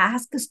we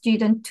ask the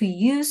student to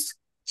use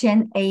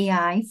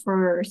GenAI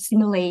for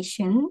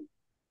simulation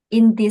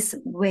in this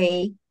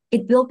way,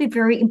 it will be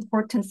very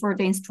important for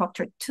the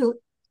instructor to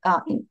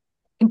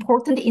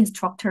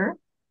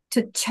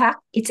check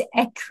its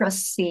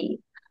accuracy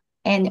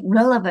and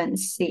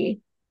relevancy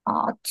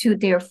to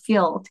their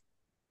field.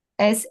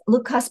 As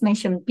Lucas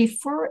mentioned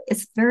before,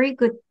 it's very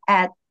good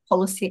at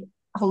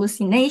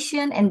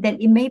hallucination, and then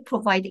it may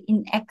provide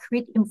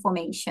inaccurate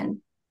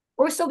information.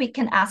 Also, we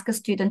can ask a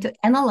student to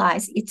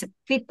analyze its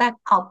feedback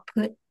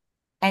output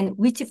and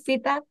which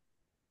feedback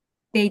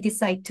they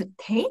decide to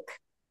take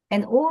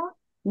and or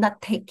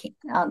not take,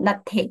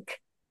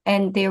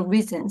 and their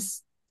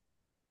reasons.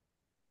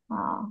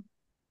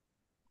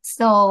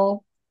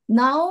 So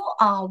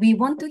now we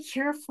want to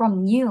hear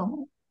from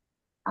you.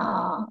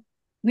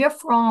 We are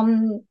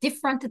from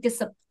different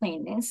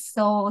disciplines.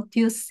 So do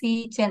you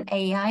see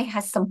GenAI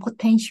has some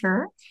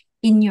potential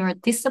in your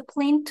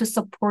discipline to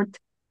support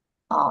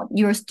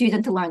your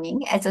student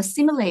learning as a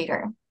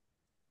simulator?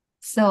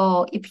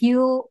 So if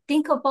you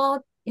think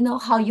about,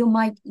 how you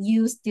might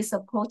use this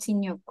approach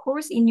in your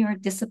course, in your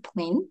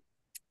discipline,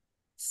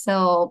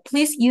 so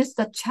please use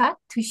the chat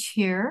to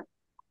share.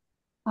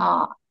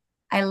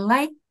 I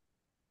like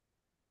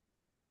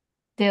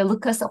the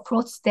Lucas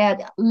approach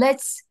that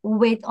let's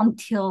wait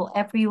until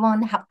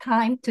everyone have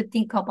time to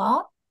think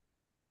about,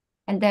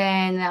 and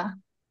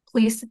then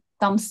please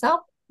thumbs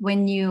up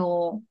when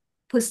you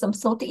put some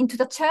thought into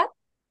the chat.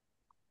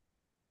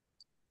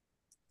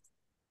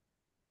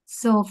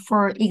 So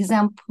for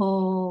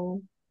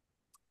example,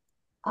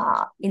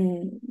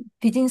 in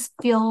business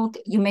field,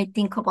 you may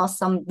think about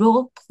some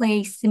role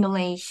play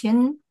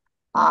simulation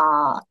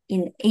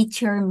in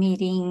HR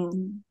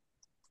meeting.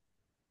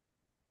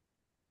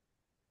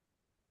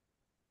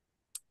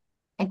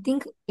 I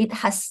think it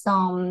has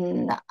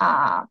some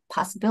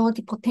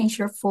possibility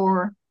potential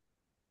for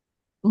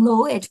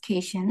low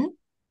education.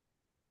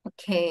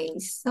 Okay,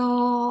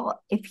 so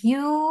if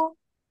you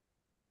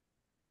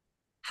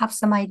have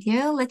some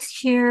idea, let's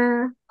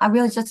share. I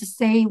will just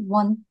say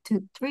 1,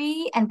 2,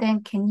 3, and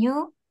then can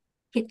you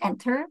hit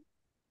enter?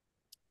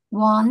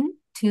 1,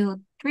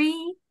 2,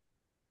 3.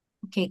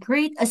 Okay,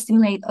 great.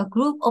 Assimilate a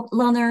group of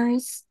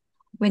learners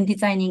when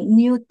designing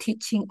new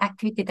teaching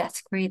activity.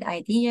 That's a great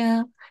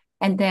idea.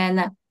 And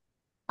then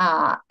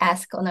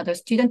ask another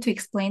student to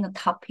explain a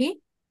topic.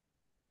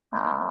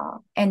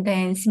 And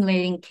then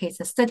simulating case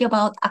study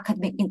about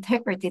academic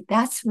integrity.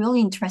 That's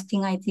really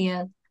interesting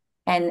idea.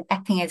 And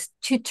acting as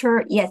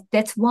tutor. Yes,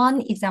 that's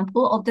one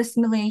example of the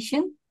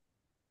simulation.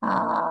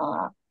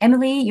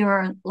 Emily, you're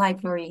a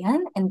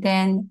librarian, and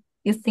then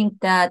you think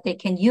that they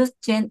can use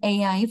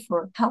GenAI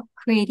for help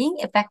creating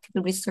effective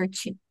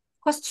research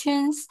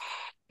questions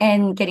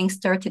and getting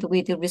started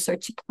with the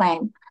research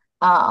plan.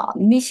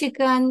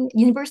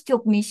 University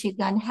of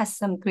Michigan has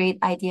some great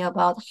idea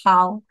about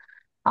how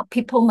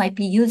people might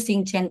be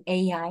using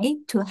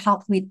GenAI to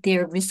help with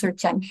their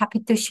research. I'm happy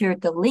to share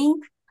the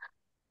link,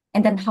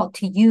 and then how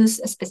to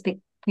use a specific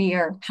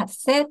VR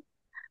headset.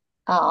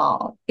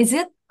 Is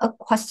it a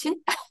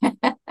question?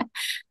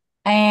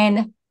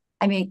 And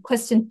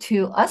question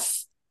to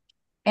us.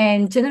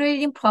 And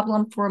generating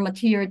problem for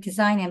material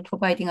design and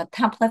providing a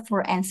template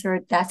for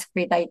answer, that's a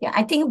great idea.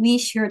 I think we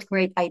shared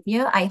great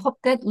idea. I hope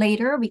that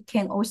later we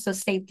can also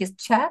save this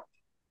chat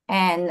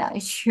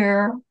and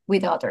share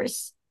with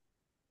others.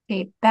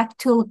 Okay, back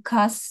to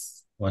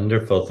Lucas.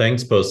 Wonderful.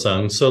 Thanks,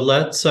 Bosung. So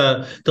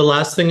the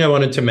last thing I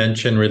wanted to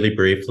mention really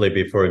briefly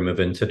before we move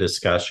into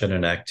discussion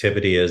and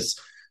activity is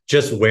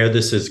just where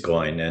this is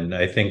going. And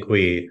I think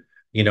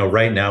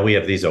right now we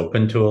have these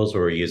open tools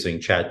where we're using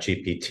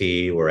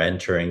ChatGPT, we're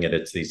entering it,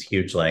 it's these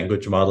huge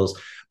language models.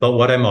 But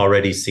what I'm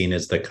already seeing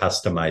is the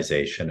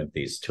customization of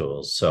these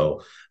tools.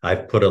 So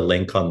I've put a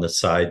link on the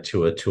side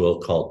to a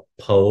tool called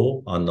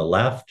Poe on the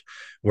left,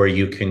 where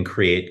you can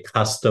create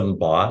custom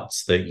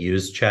bots that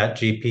use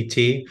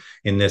ChatGPT.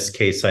 In this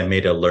case, I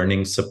made a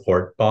learning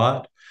support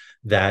bot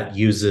that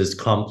uses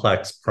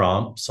complex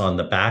prompts on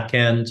the back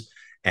end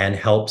and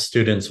helps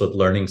students with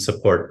learning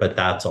support, but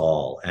that's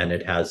all. And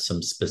it has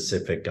some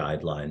specific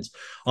guidelines.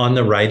 On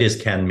the right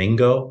is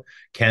CanMingo.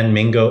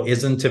 CanMingo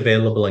isn't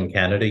available in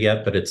Canada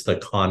yet, but it's the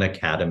Khan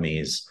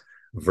Academy's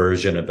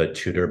version of a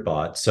tutor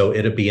bot. So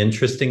it'll be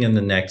interesting in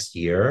the next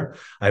year.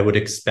 I would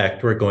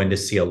expect we're going to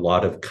see a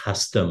lot of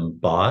custom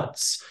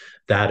bots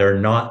that are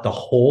not the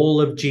whole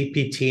of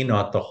GPT,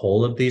 not the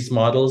whole of these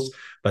models,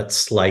 but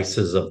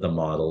slices of the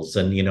models.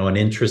 And, an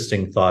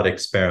interesting thought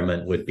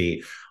experiment would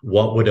be,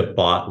 what would a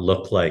bot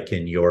look like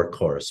in your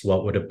course?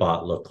 What would a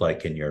bot look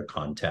like in your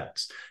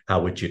context?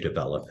 How would you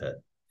develop it?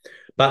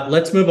 But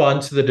let's move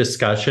on to the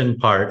discussion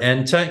part.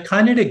 And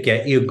to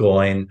get you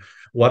going,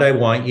 what I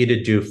want you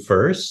to do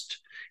first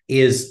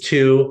is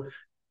to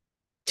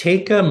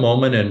take a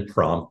moment and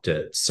prompt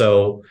it.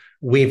 So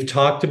we've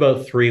talked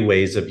about 3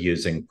 ways of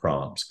using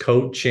prompts: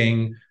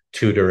 coaching,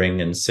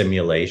 tutoring, and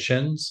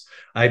simulations.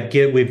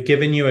 We've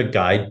given you a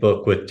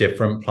guidebook with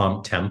different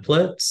prompt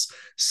templates.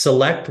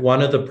 Select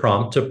one of the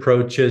prompt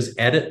approaches,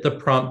 edit the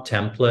prompt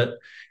template,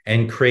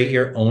 and create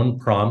your own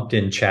prompt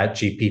in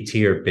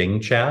ChatGPT or Bing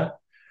Chat.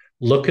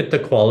 Look at the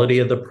quality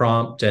of the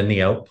prompt and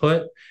the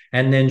output,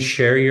 and then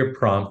share your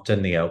prompt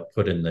and the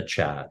output in the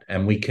chat.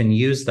 And we can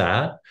use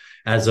that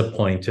as a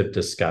point of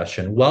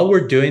discussion. While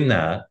we're doing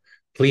that,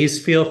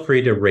 please feel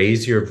free to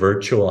raise your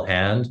virtual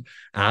hand,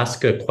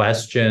 ask a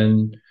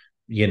question,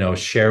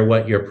 share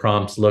what your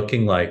prompt's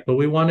looking like. But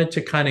we wanted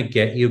to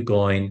get you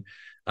going,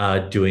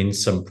 doing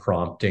some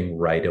prompting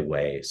right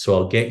away. So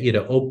I'll get you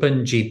to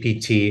open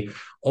GPT,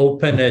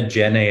 open a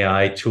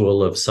GenAI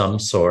tool of some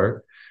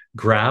sort,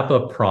 grab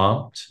a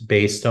prompt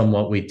based on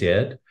what we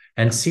did,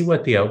 and see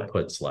what the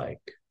output's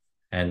like,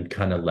 and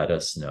let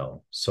us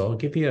know. So I'll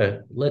give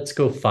you let's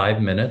go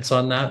 5 minutes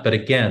on that. But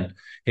again,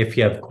 if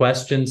you have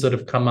questions that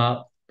have come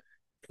up,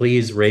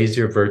 please raise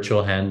your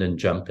virtual hand and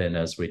jump in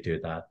as we do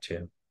that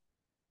too.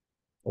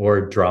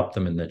 Or drop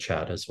them in the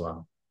chat as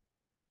well.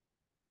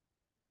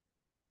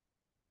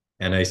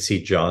 And I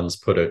see John's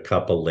put a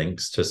couple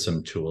links to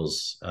some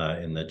tools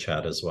in the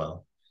chat as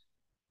well.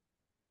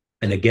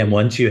 And again,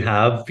 once you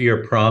have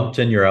your prompt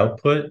and your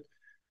output,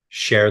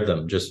 share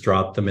them. Just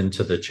drop them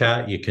into the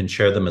chat. You can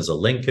share them as a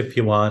link if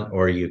you want,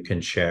 or you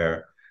can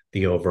share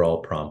the overall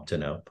prompt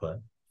and output.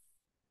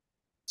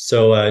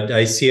 So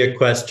I see a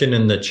question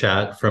in the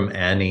chat from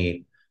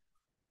Annie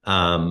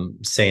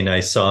saying, I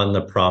saw in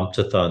the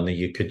promptathon that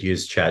you could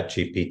use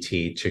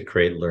ChatGPT to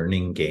create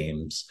learning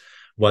games.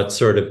 What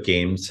sort of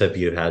games have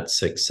you had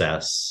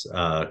success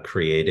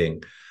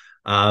creating?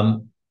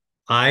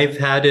 I've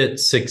had it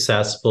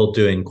successful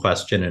doing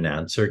question and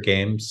answer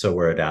games. So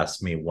where it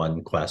asks me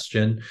one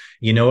question,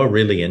 a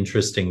really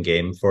interesting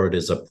game for it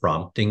is a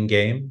prompting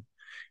game.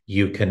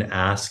 You can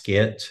ask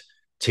it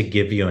to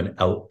give you an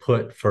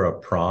output for a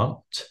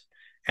prompt,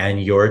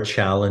 and your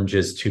challenge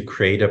is to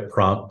create a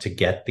prompt to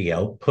get the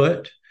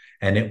output,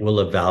 and it will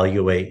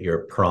evaluate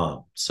your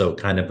prompt. So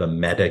kind of a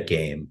meta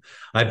game.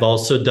 I've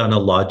also done a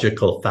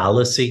logical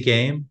fallacy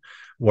game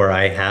where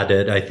I had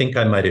it, I think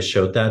I might have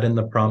showed that in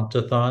the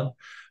promptathon,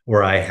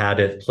 where I had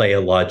it play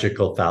a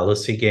logical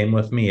fallacy game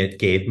with me. It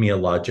gave me a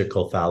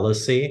logical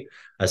fallacy,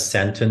 a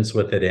sentence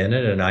with it in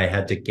it, and I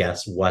had to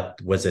guess, what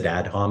was it,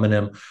 ad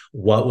hominem?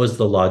 What was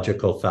the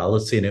logical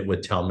fallacy? And it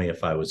would tell me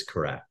if I was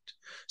correct.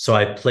 So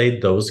I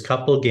played those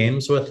couple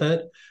games with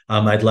it.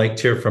 I'd like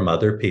to hear from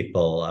other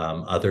people,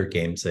 other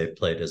games they've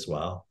played as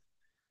well.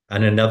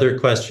 And another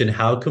question,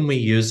 how can we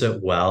use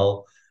it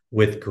well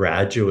with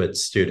graduate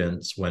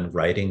students when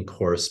writing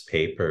course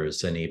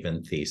papers and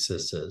even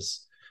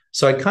theses?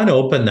 So I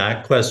opened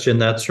that question.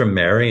 That's from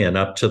Marion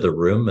up to the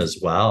room as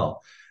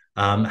well.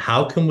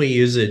 How can we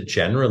use it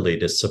generally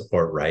to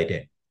support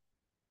writing?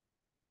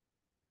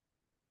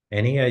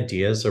 Any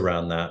ideas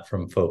around that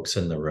from folks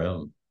in the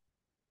room?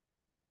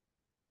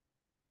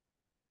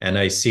 And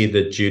I see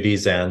that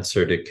Judy's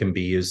answered, it can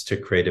be used to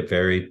create a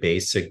very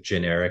basic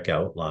generic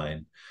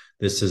outline.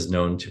 This is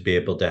known to be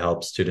able to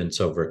help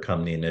students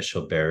overcome the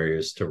initial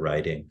barriers to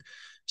writing.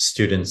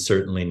 Students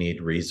certainly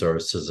need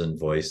resources and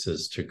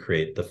voices to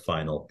create the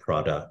final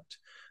product,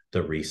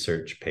 the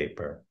research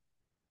paper.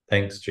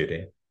 Thanks,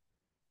 Judy.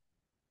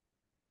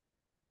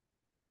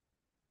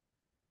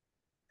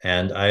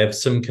 And I have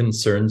some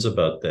concerns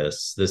about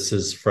this. This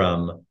is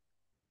from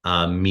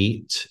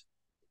Meet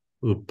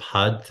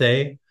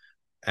Upadhyay.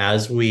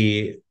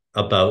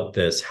 About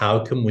this, how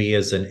can we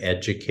as an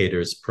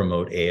educators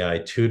promote AI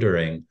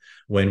tutoring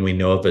when we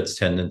know of its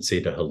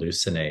tendency to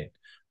hallucinate?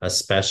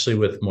 especially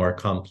with more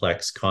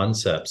complex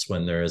concepts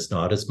when there is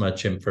not as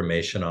much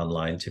information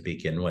online to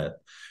begin with.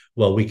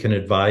 While we can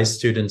advise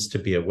students to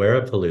be aware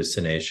of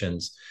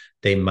hallucinations,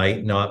 they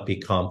might not be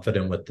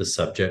confident with the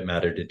subject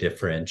matter to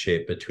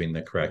differentiate between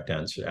the correct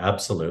answer.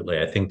 Absolutely.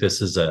 I think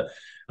this is a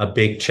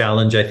big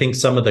challenge. I think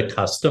some of the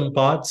custom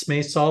bots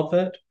may solve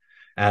it.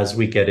 As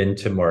we get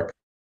into more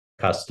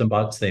custom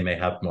bots, they may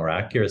have more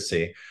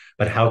accuracy.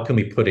 But how can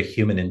we put a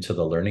human into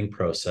the learning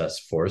process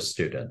for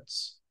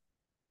students?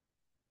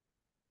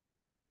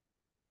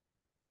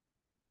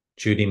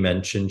 Judy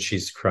mentioned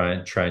she's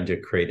trying to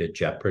create a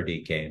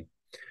Jeopardy game.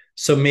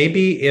 So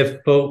maybe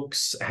if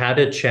folks had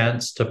a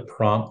chance to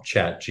prompt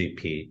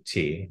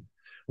ChatGPT,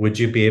 would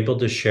you be able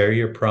to share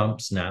your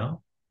prompts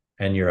now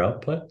and your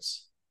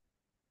outputs?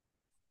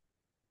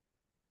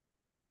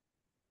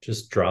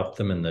 Just drop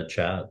them in the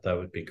chat. That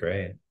would be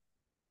great.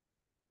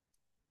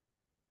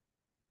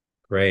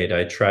 Great.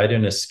 I tried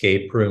an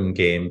escape room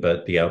game,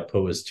 but the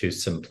output was too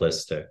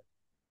simplistic.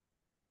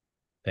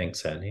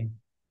 Thanks, Annie.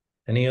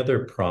 Any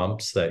other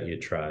prompts that you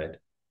tried?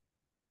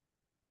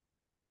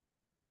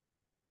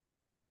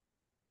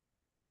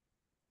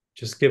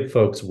 Just give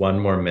folks one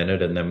more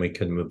minute and then we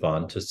can move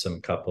on to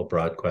some couple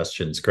broad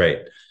questions. Great.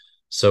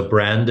 So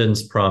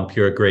Brandon's prompt,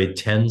 you're a grade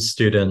 10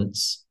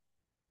 students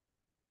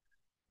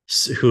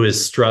who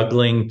is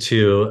struggling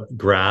to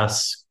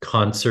grasp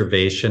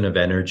conservation of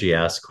energy.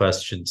 Ask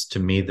questions to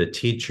me, the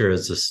teacher,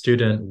 as a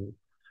student,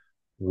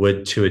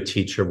 would to a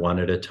teacher one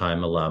at a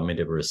time allow me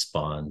to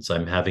respond.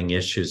 I'm having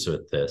issues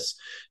with this.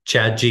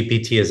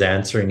 ChatGPT is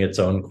answering its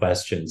own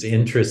questions.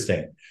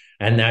 Interesting.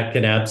 And that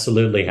can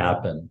absolutely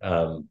happen.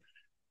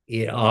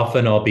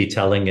 Often I'll be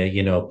telling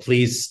it,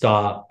 please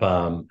stop,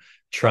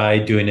 try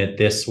doing it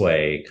this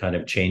way, kind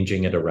of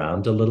changing it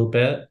around a little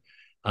bit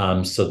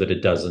so that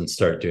it doesn't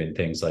start doing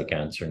things like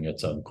answering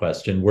its own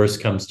question.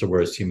 Worst comes to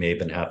worst, you may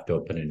even have to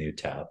open a new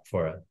tab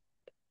for it.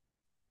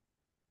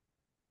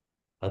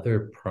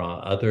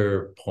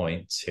 Other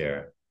points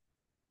here.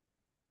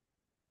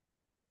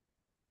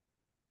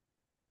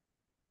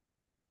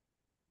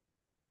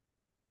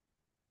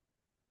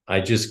 I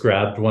just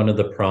grabbed one of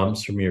the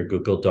prompts from your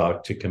Google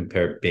Doc to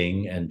compare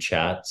Bing and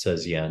Chat,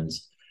 says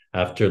Jens.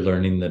 After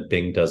learning that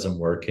Bing doesn't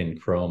work in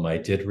Chrome, I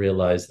did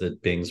realize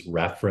that Bing's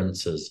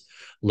references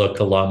look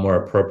a lot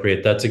more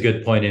appropriate. That's a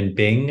good point. In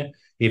Bing,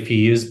 if you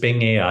use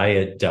Bing AI,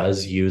 it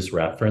does use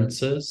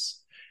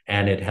references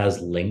and it has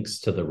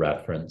links to the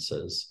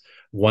references.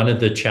 One of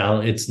the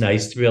it's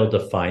nice to be able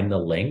to find the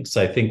links.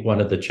 I think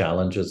one of the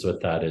challenges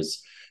with that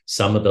is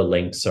some of the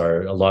links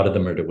a lot of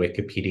them are to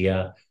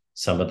Wikipedia.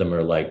 Some of them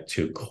are like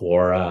to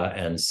Quora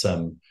and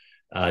some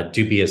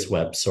dubious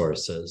web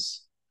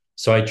sources.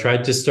 So I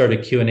tried to start a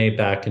Q&A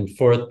back and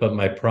forth, but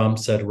my prompt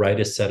said,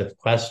 write a set of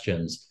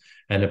questions,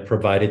 and it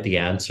provided the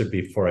answer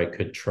before I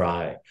could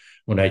try.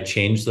 When I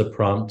changed the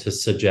prompt to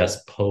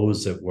suggest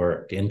pose, it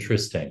worked.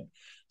 Interesting.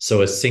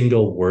 So a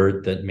single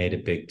word that made a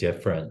big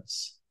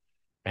difference.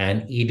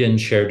 And Eden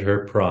shared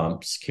her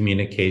prompts,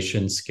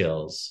 communication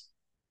skills.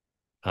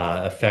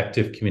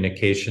 Effective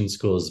communication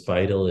skills is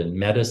vital in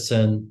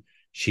medicine.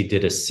 She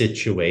did a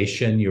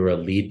situation. You're a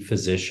lead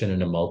physician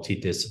in a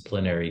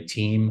multidisciplinary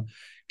team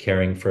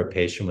caring for a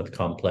patient with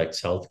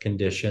complex health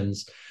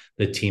conditions.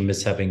 The team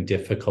is having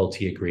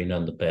difficulty agreeing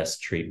on the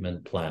best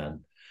treatment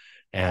plan,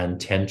 and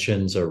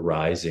tensions are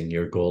rising.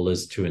 Your goal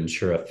is to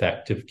ensure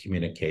effective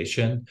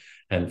communication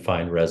and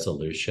find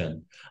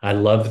resolution. I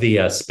love the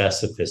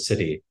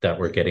specificity that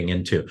we're getting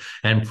into.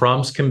 And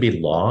prompts can be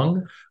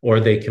long, or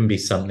they can be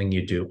something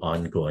you do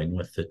ongoing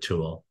with the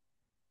tool.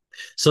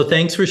 So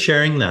thanks for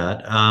sharing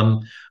that.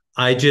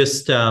 I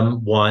just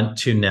want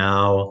to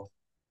now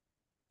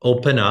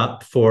open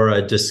up for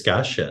a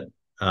discussion.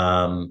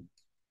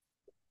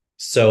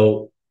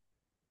 So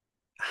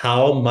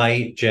how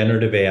might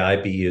generative AI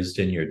be used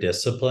in your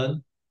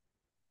discipline?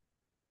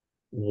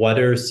 What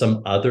are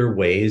some other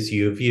ways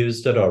you've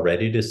used it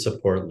already to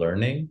support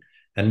learning?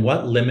 And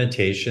what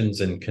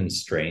limitations and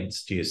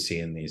constraints do you see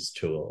in these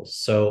tools?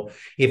 So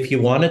if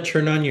you want to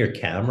turn on your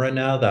camera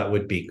now, that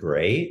would be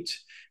great.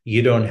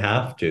 You don't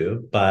have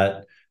to,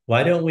 but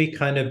why don't we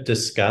kind of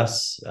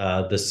discuss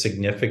the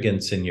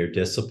significance in your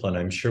discipline?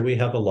 I'm sure we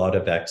have a lot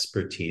of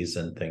expertise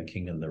and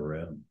thinking in the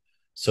room.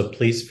 So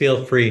please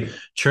feel free,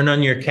 turn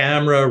on your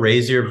camera,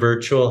 raise your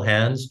virtual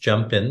hands,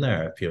 jump in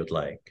there if you would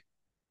like.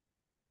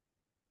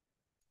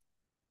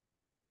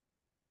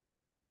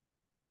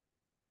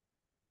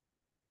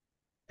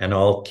 And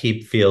I'll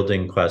keep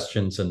fielding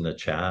questions in the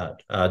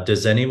chat.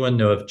 Does anyone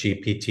know if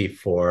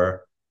GPT-4,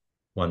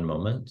 one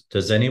moment,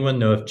 does anyone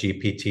know if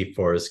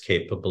GPT-4 is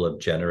capable of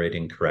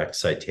generating correct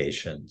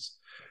citations?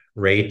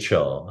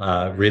 Rachel,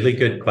 really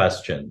good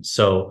question.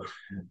 So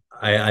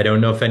I don't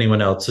know if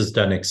anyone else has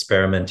done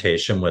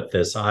experimentation with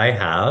this. I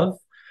have.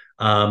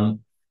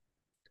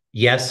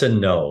 Yes and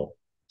no.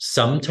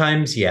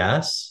 Sometimes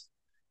yes.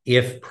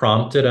 If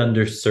prompted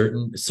under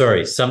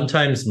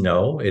sometimes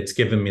no, it's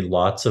given me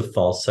lots of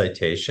false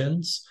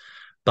citations.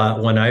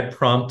 But when I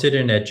prompted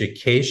in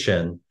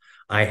education,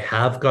 I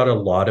have got a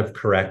lot of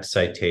correct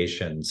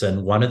citations.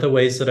 And one of the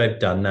ways that I've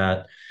done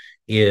that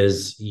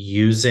is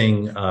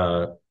using,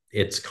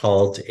 it's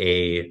called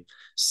a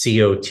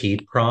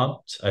COT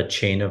prompt, a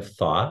chain of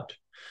thought.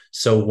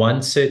 So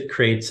once it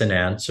creates an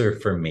answer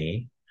for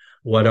me,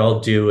 what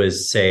I'll do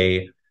is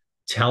say,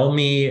 tell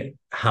me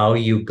how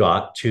you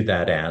got to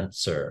that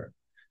answer.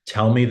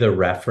 Tell me the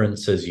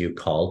references you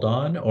called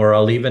on, or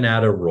I'll even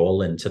add a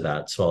role into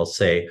that. So I'll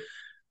say,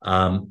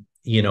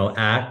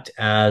 act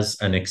as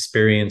an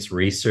experienced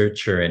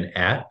researcher in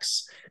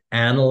X,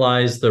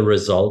 analyze the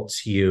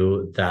results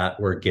that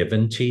were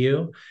given to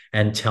you,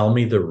 and tell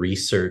me the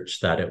research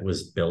that it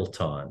was built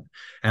on.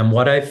 And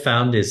what I've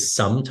found is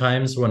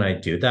sometimes when I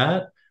do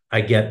that,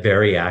 I get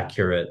very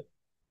accurate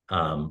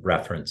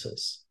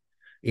references.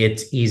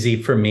 It's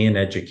easy for me in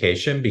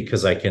education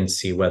because I can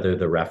see whether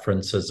the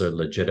references are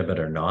legitimate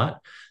or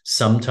not.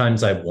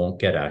 Sometimes I won't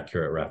get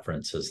accurate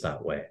references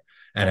that way.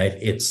 And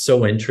it's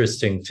so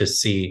interesting to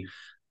see,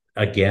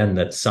 again,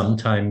 that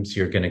sometimes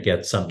you're going to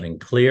get something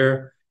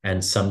clear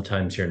and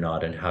sometimes you're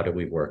not. And how do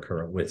we work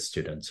with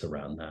students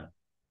around that?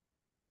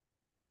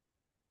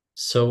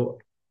 So,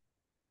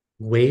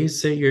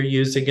 ways that you're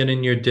using it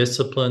in your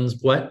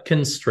disciplines, what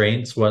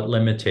constraints, what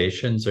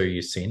limitations are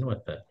you seeing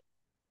with it?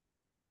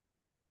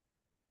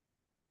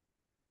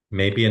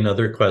 Maybe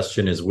another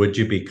question is, would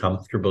you be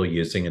comfortable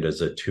using it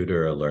as a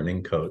tutor or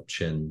learning coach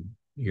in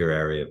your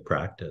area of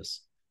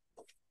practice?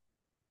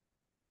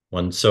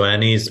 So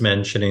Annie's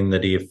mentioning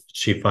that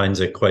she finds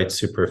it quite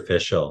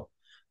superficial,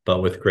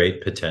 but with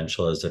great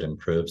potential as it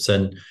improves.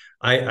 And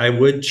I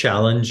would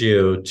challenge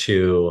you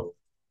to,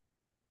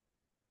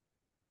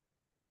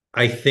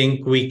 I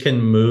think we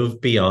can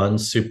move beyond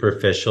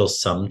superficial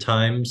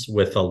sometimes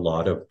with a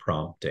lot of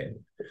prompting.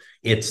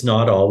 It's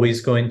not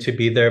always going to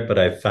be there, but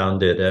I've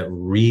found it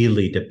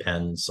really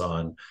depends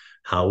on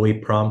how we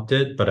prompt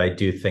it. But I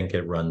do think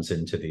it runs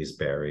into these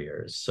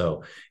barriers.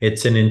 So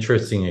it's an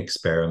interesting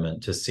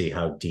experiment to see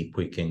how deep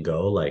we can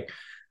go. Like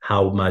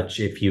how much,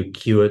 if you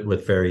cue it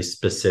with very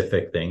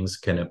specific things,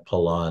 can it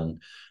pull on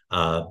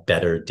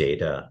better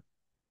data?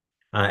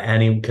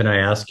 Annie, can I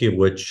ask you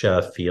which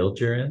field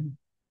you're in?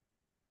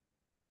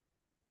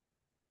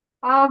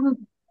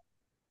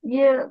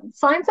 Yeah,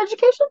 science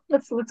education.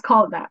 Let's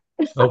call it that.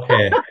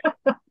 Okay.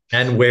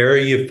 And where are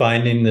you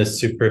finding this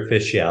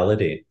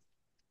superficiality?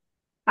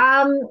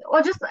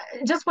 Well,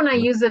 just when I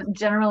use it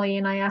generally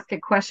and I ask a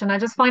question, I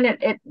just find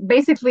it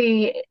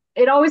basically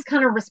it always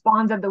kind of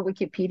responds at the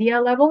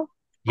Wikipedia level.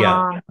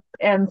 Yeah,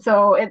 And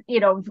so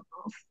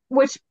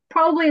which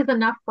probably is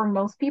enough for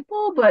most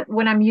people, but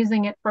when I'm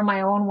using it for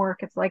my own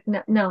work, it's like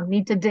no,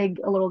 need to dig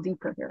a little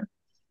deeper here.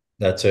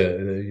 that's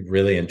a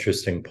really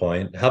interesting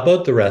point. How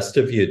about the rest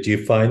of you? Do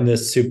you find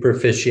this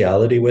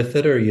superficiality with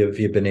it, or have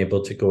you been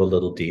able to go a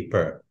little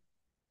deeper?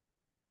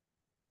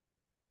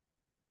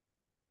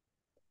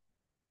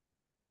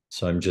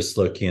 So I'm just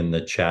looking in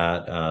the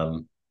chat.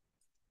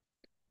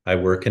 I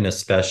work in a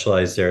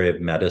specialized area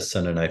of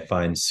medicine, and I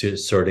find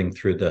sorting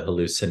through the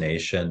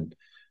hallucination,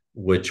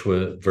 which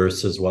was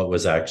versus what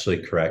was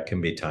actually correct,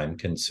 can be time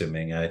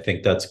consuming. And I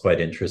think that's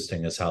quite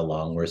interesting, is how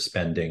long we're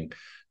spending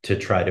to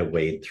try to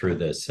wade through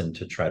this and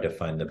to try to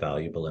find the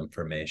valuable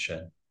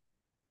information.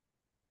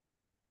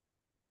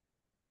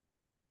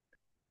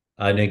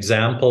 An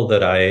example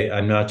that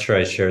I'm not sure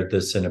I shared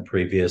this in a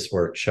previous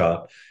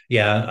workshop.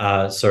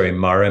 Yeah, sorry,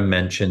 Mara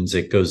mentions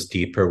it goes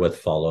deeper with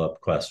follow-up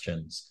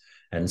questions,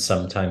 and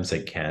sometimes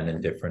it can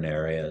in different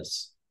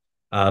areas.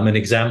 An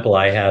example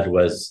I had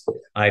was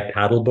I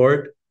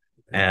paddleboard,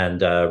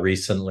 and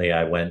recently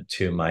I went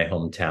to my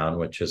hometown,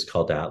 which is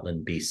called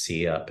Atlin,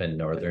 BC, up in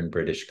northern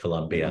British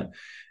Columbia.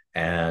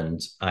 And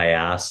I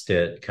asked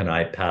it, can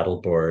I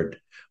paddleboard?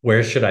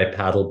 Where should I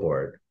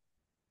paddleboard?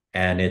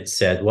 And it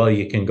said, well,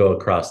 you can go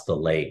across the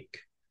lake.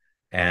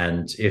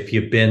 And if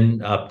you've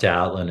been up to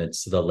Atlin,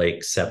 it's the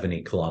lake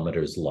 70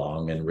 kilometers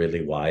long and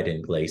really wide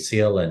and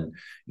glacial, and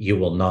you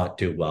will not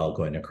do well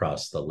going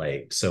across the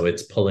lake. So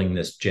it's pulling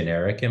this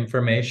generic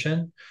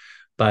information.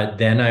 But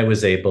then I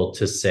was able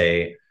to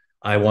say,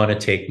 I want to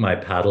take my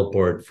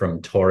paddleboard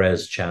from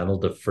Torres Channel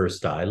to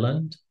First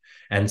Island.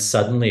 And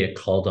suddenly it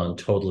called on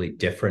totally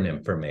different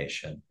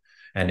information.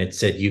 And it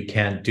said, you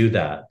can't do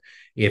that.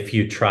 If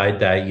you tried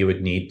that, you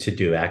would need to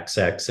do X,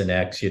 X, and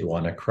X. You'd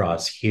want to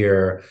cross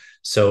here.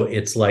 So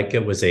it's like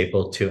it was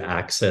able to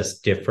access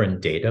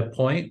different data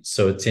points.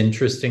 So it's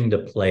interesting to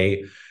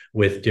play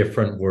with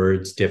different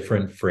words,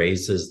 different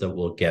phrases that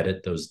will get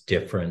at those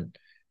different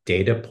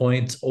data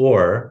points.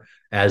 Or,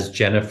 as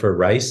Jennifer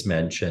Rice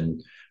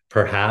mentioned,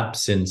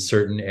 perhaps in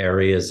certain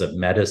areas of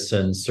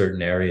medicine,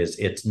 certain areas,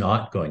 it's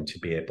not going to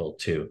be able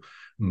to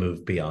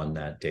move beyond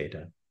that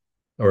data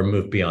or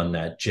move beyond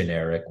that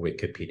generic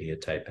Wikipedia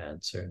type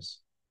answers.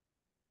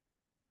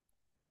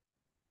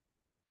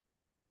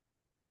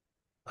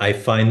 I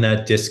find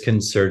that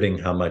disconcerting,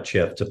 how much you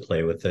have to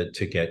play with it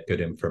to get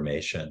good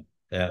information.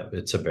 Yeah,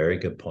 it's a very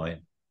good point.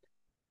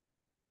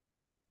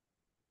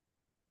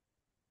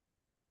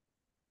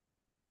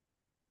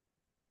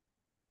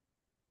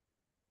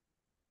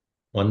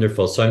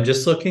 Wonderful. So I'm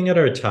just looking at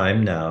our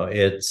time now.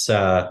 It's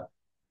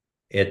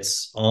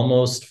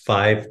almost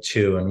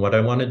 5:02, and what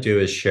I want to do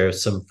is share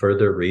some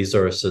further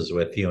resources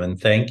with you. And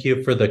thank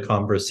you for the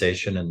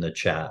conversation in the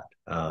chat.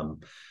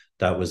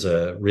 That was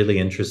a really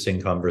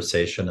interesting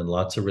conversation and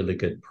lots of really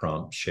good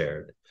prompts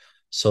shared.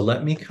 So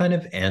let me kind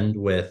of end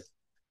with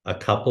a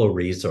couple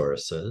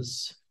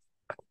resources.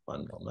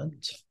 One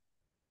moment.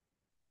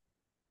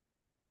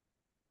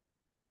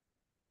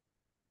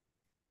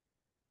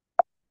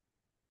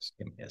 Just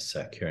give me a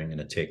sec here. I'm going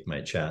to take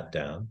my chat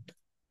down.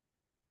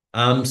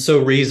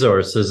 So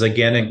resources,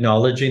 again,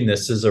 acknowledging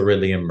this is a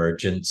really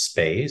emergent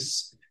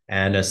space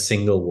and a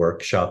single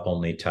workshop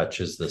only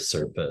touches the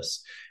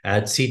surface.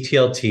 At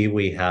CTLT,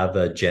 we have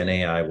a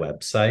GenAI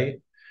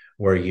website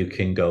where you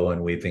can go,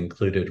 and we've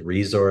included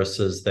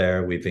resources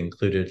there. We've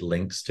included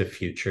links to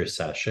future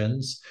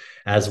sessions,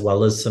 as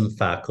well as some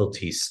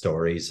faculty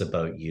stories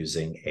about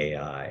using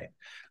AI.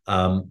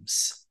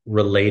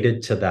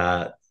 Related to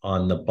that,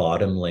 on the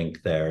bottom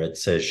link there, it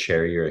says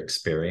share your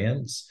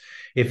experience.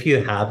 If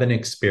you have an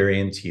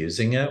experience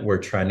using it, we're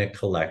trying to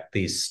collect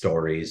these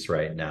stories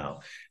right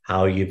now,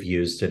 how you've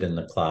used it in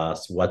the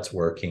class, what's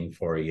working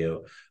for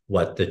you,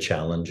 what the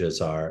challenges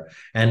are.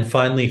 And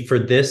finally, for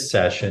this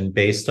session,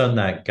 based on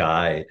that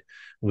guide,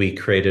 we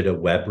created a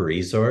web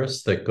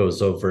resource that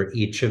goes over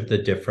each of the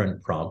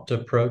different prompt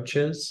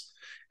approaches,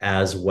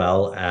 as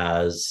well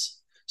as,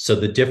 so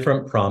the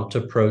different prompt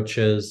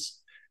approaches,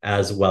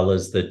 as well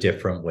as the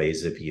different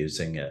ways of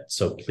using it.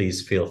 So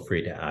please feel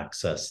free to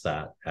access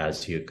that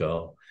as you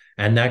go.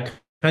 And that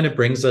kind of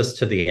brings us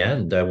to the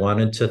end. I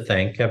wanted to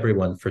thank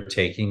everyone for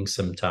taking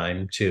some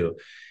time to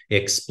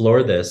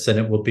explore this. And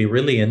it will be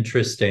really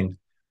interesting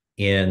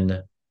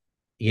in,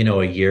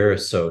 a year or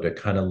so to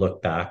kind of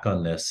look back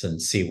on this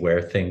and see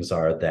where things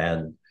are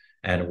then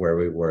and where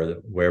we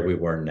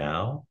were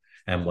now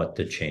and what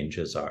the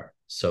changes are.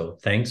 So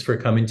thanks for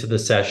coming to the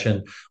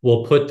session.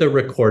 We'll put the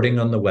recording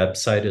on the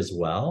website as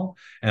well,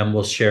 and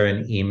we'll share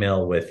an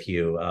email with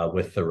you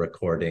with the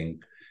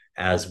recording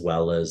as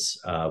well as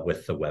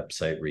with the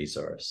website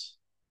resource.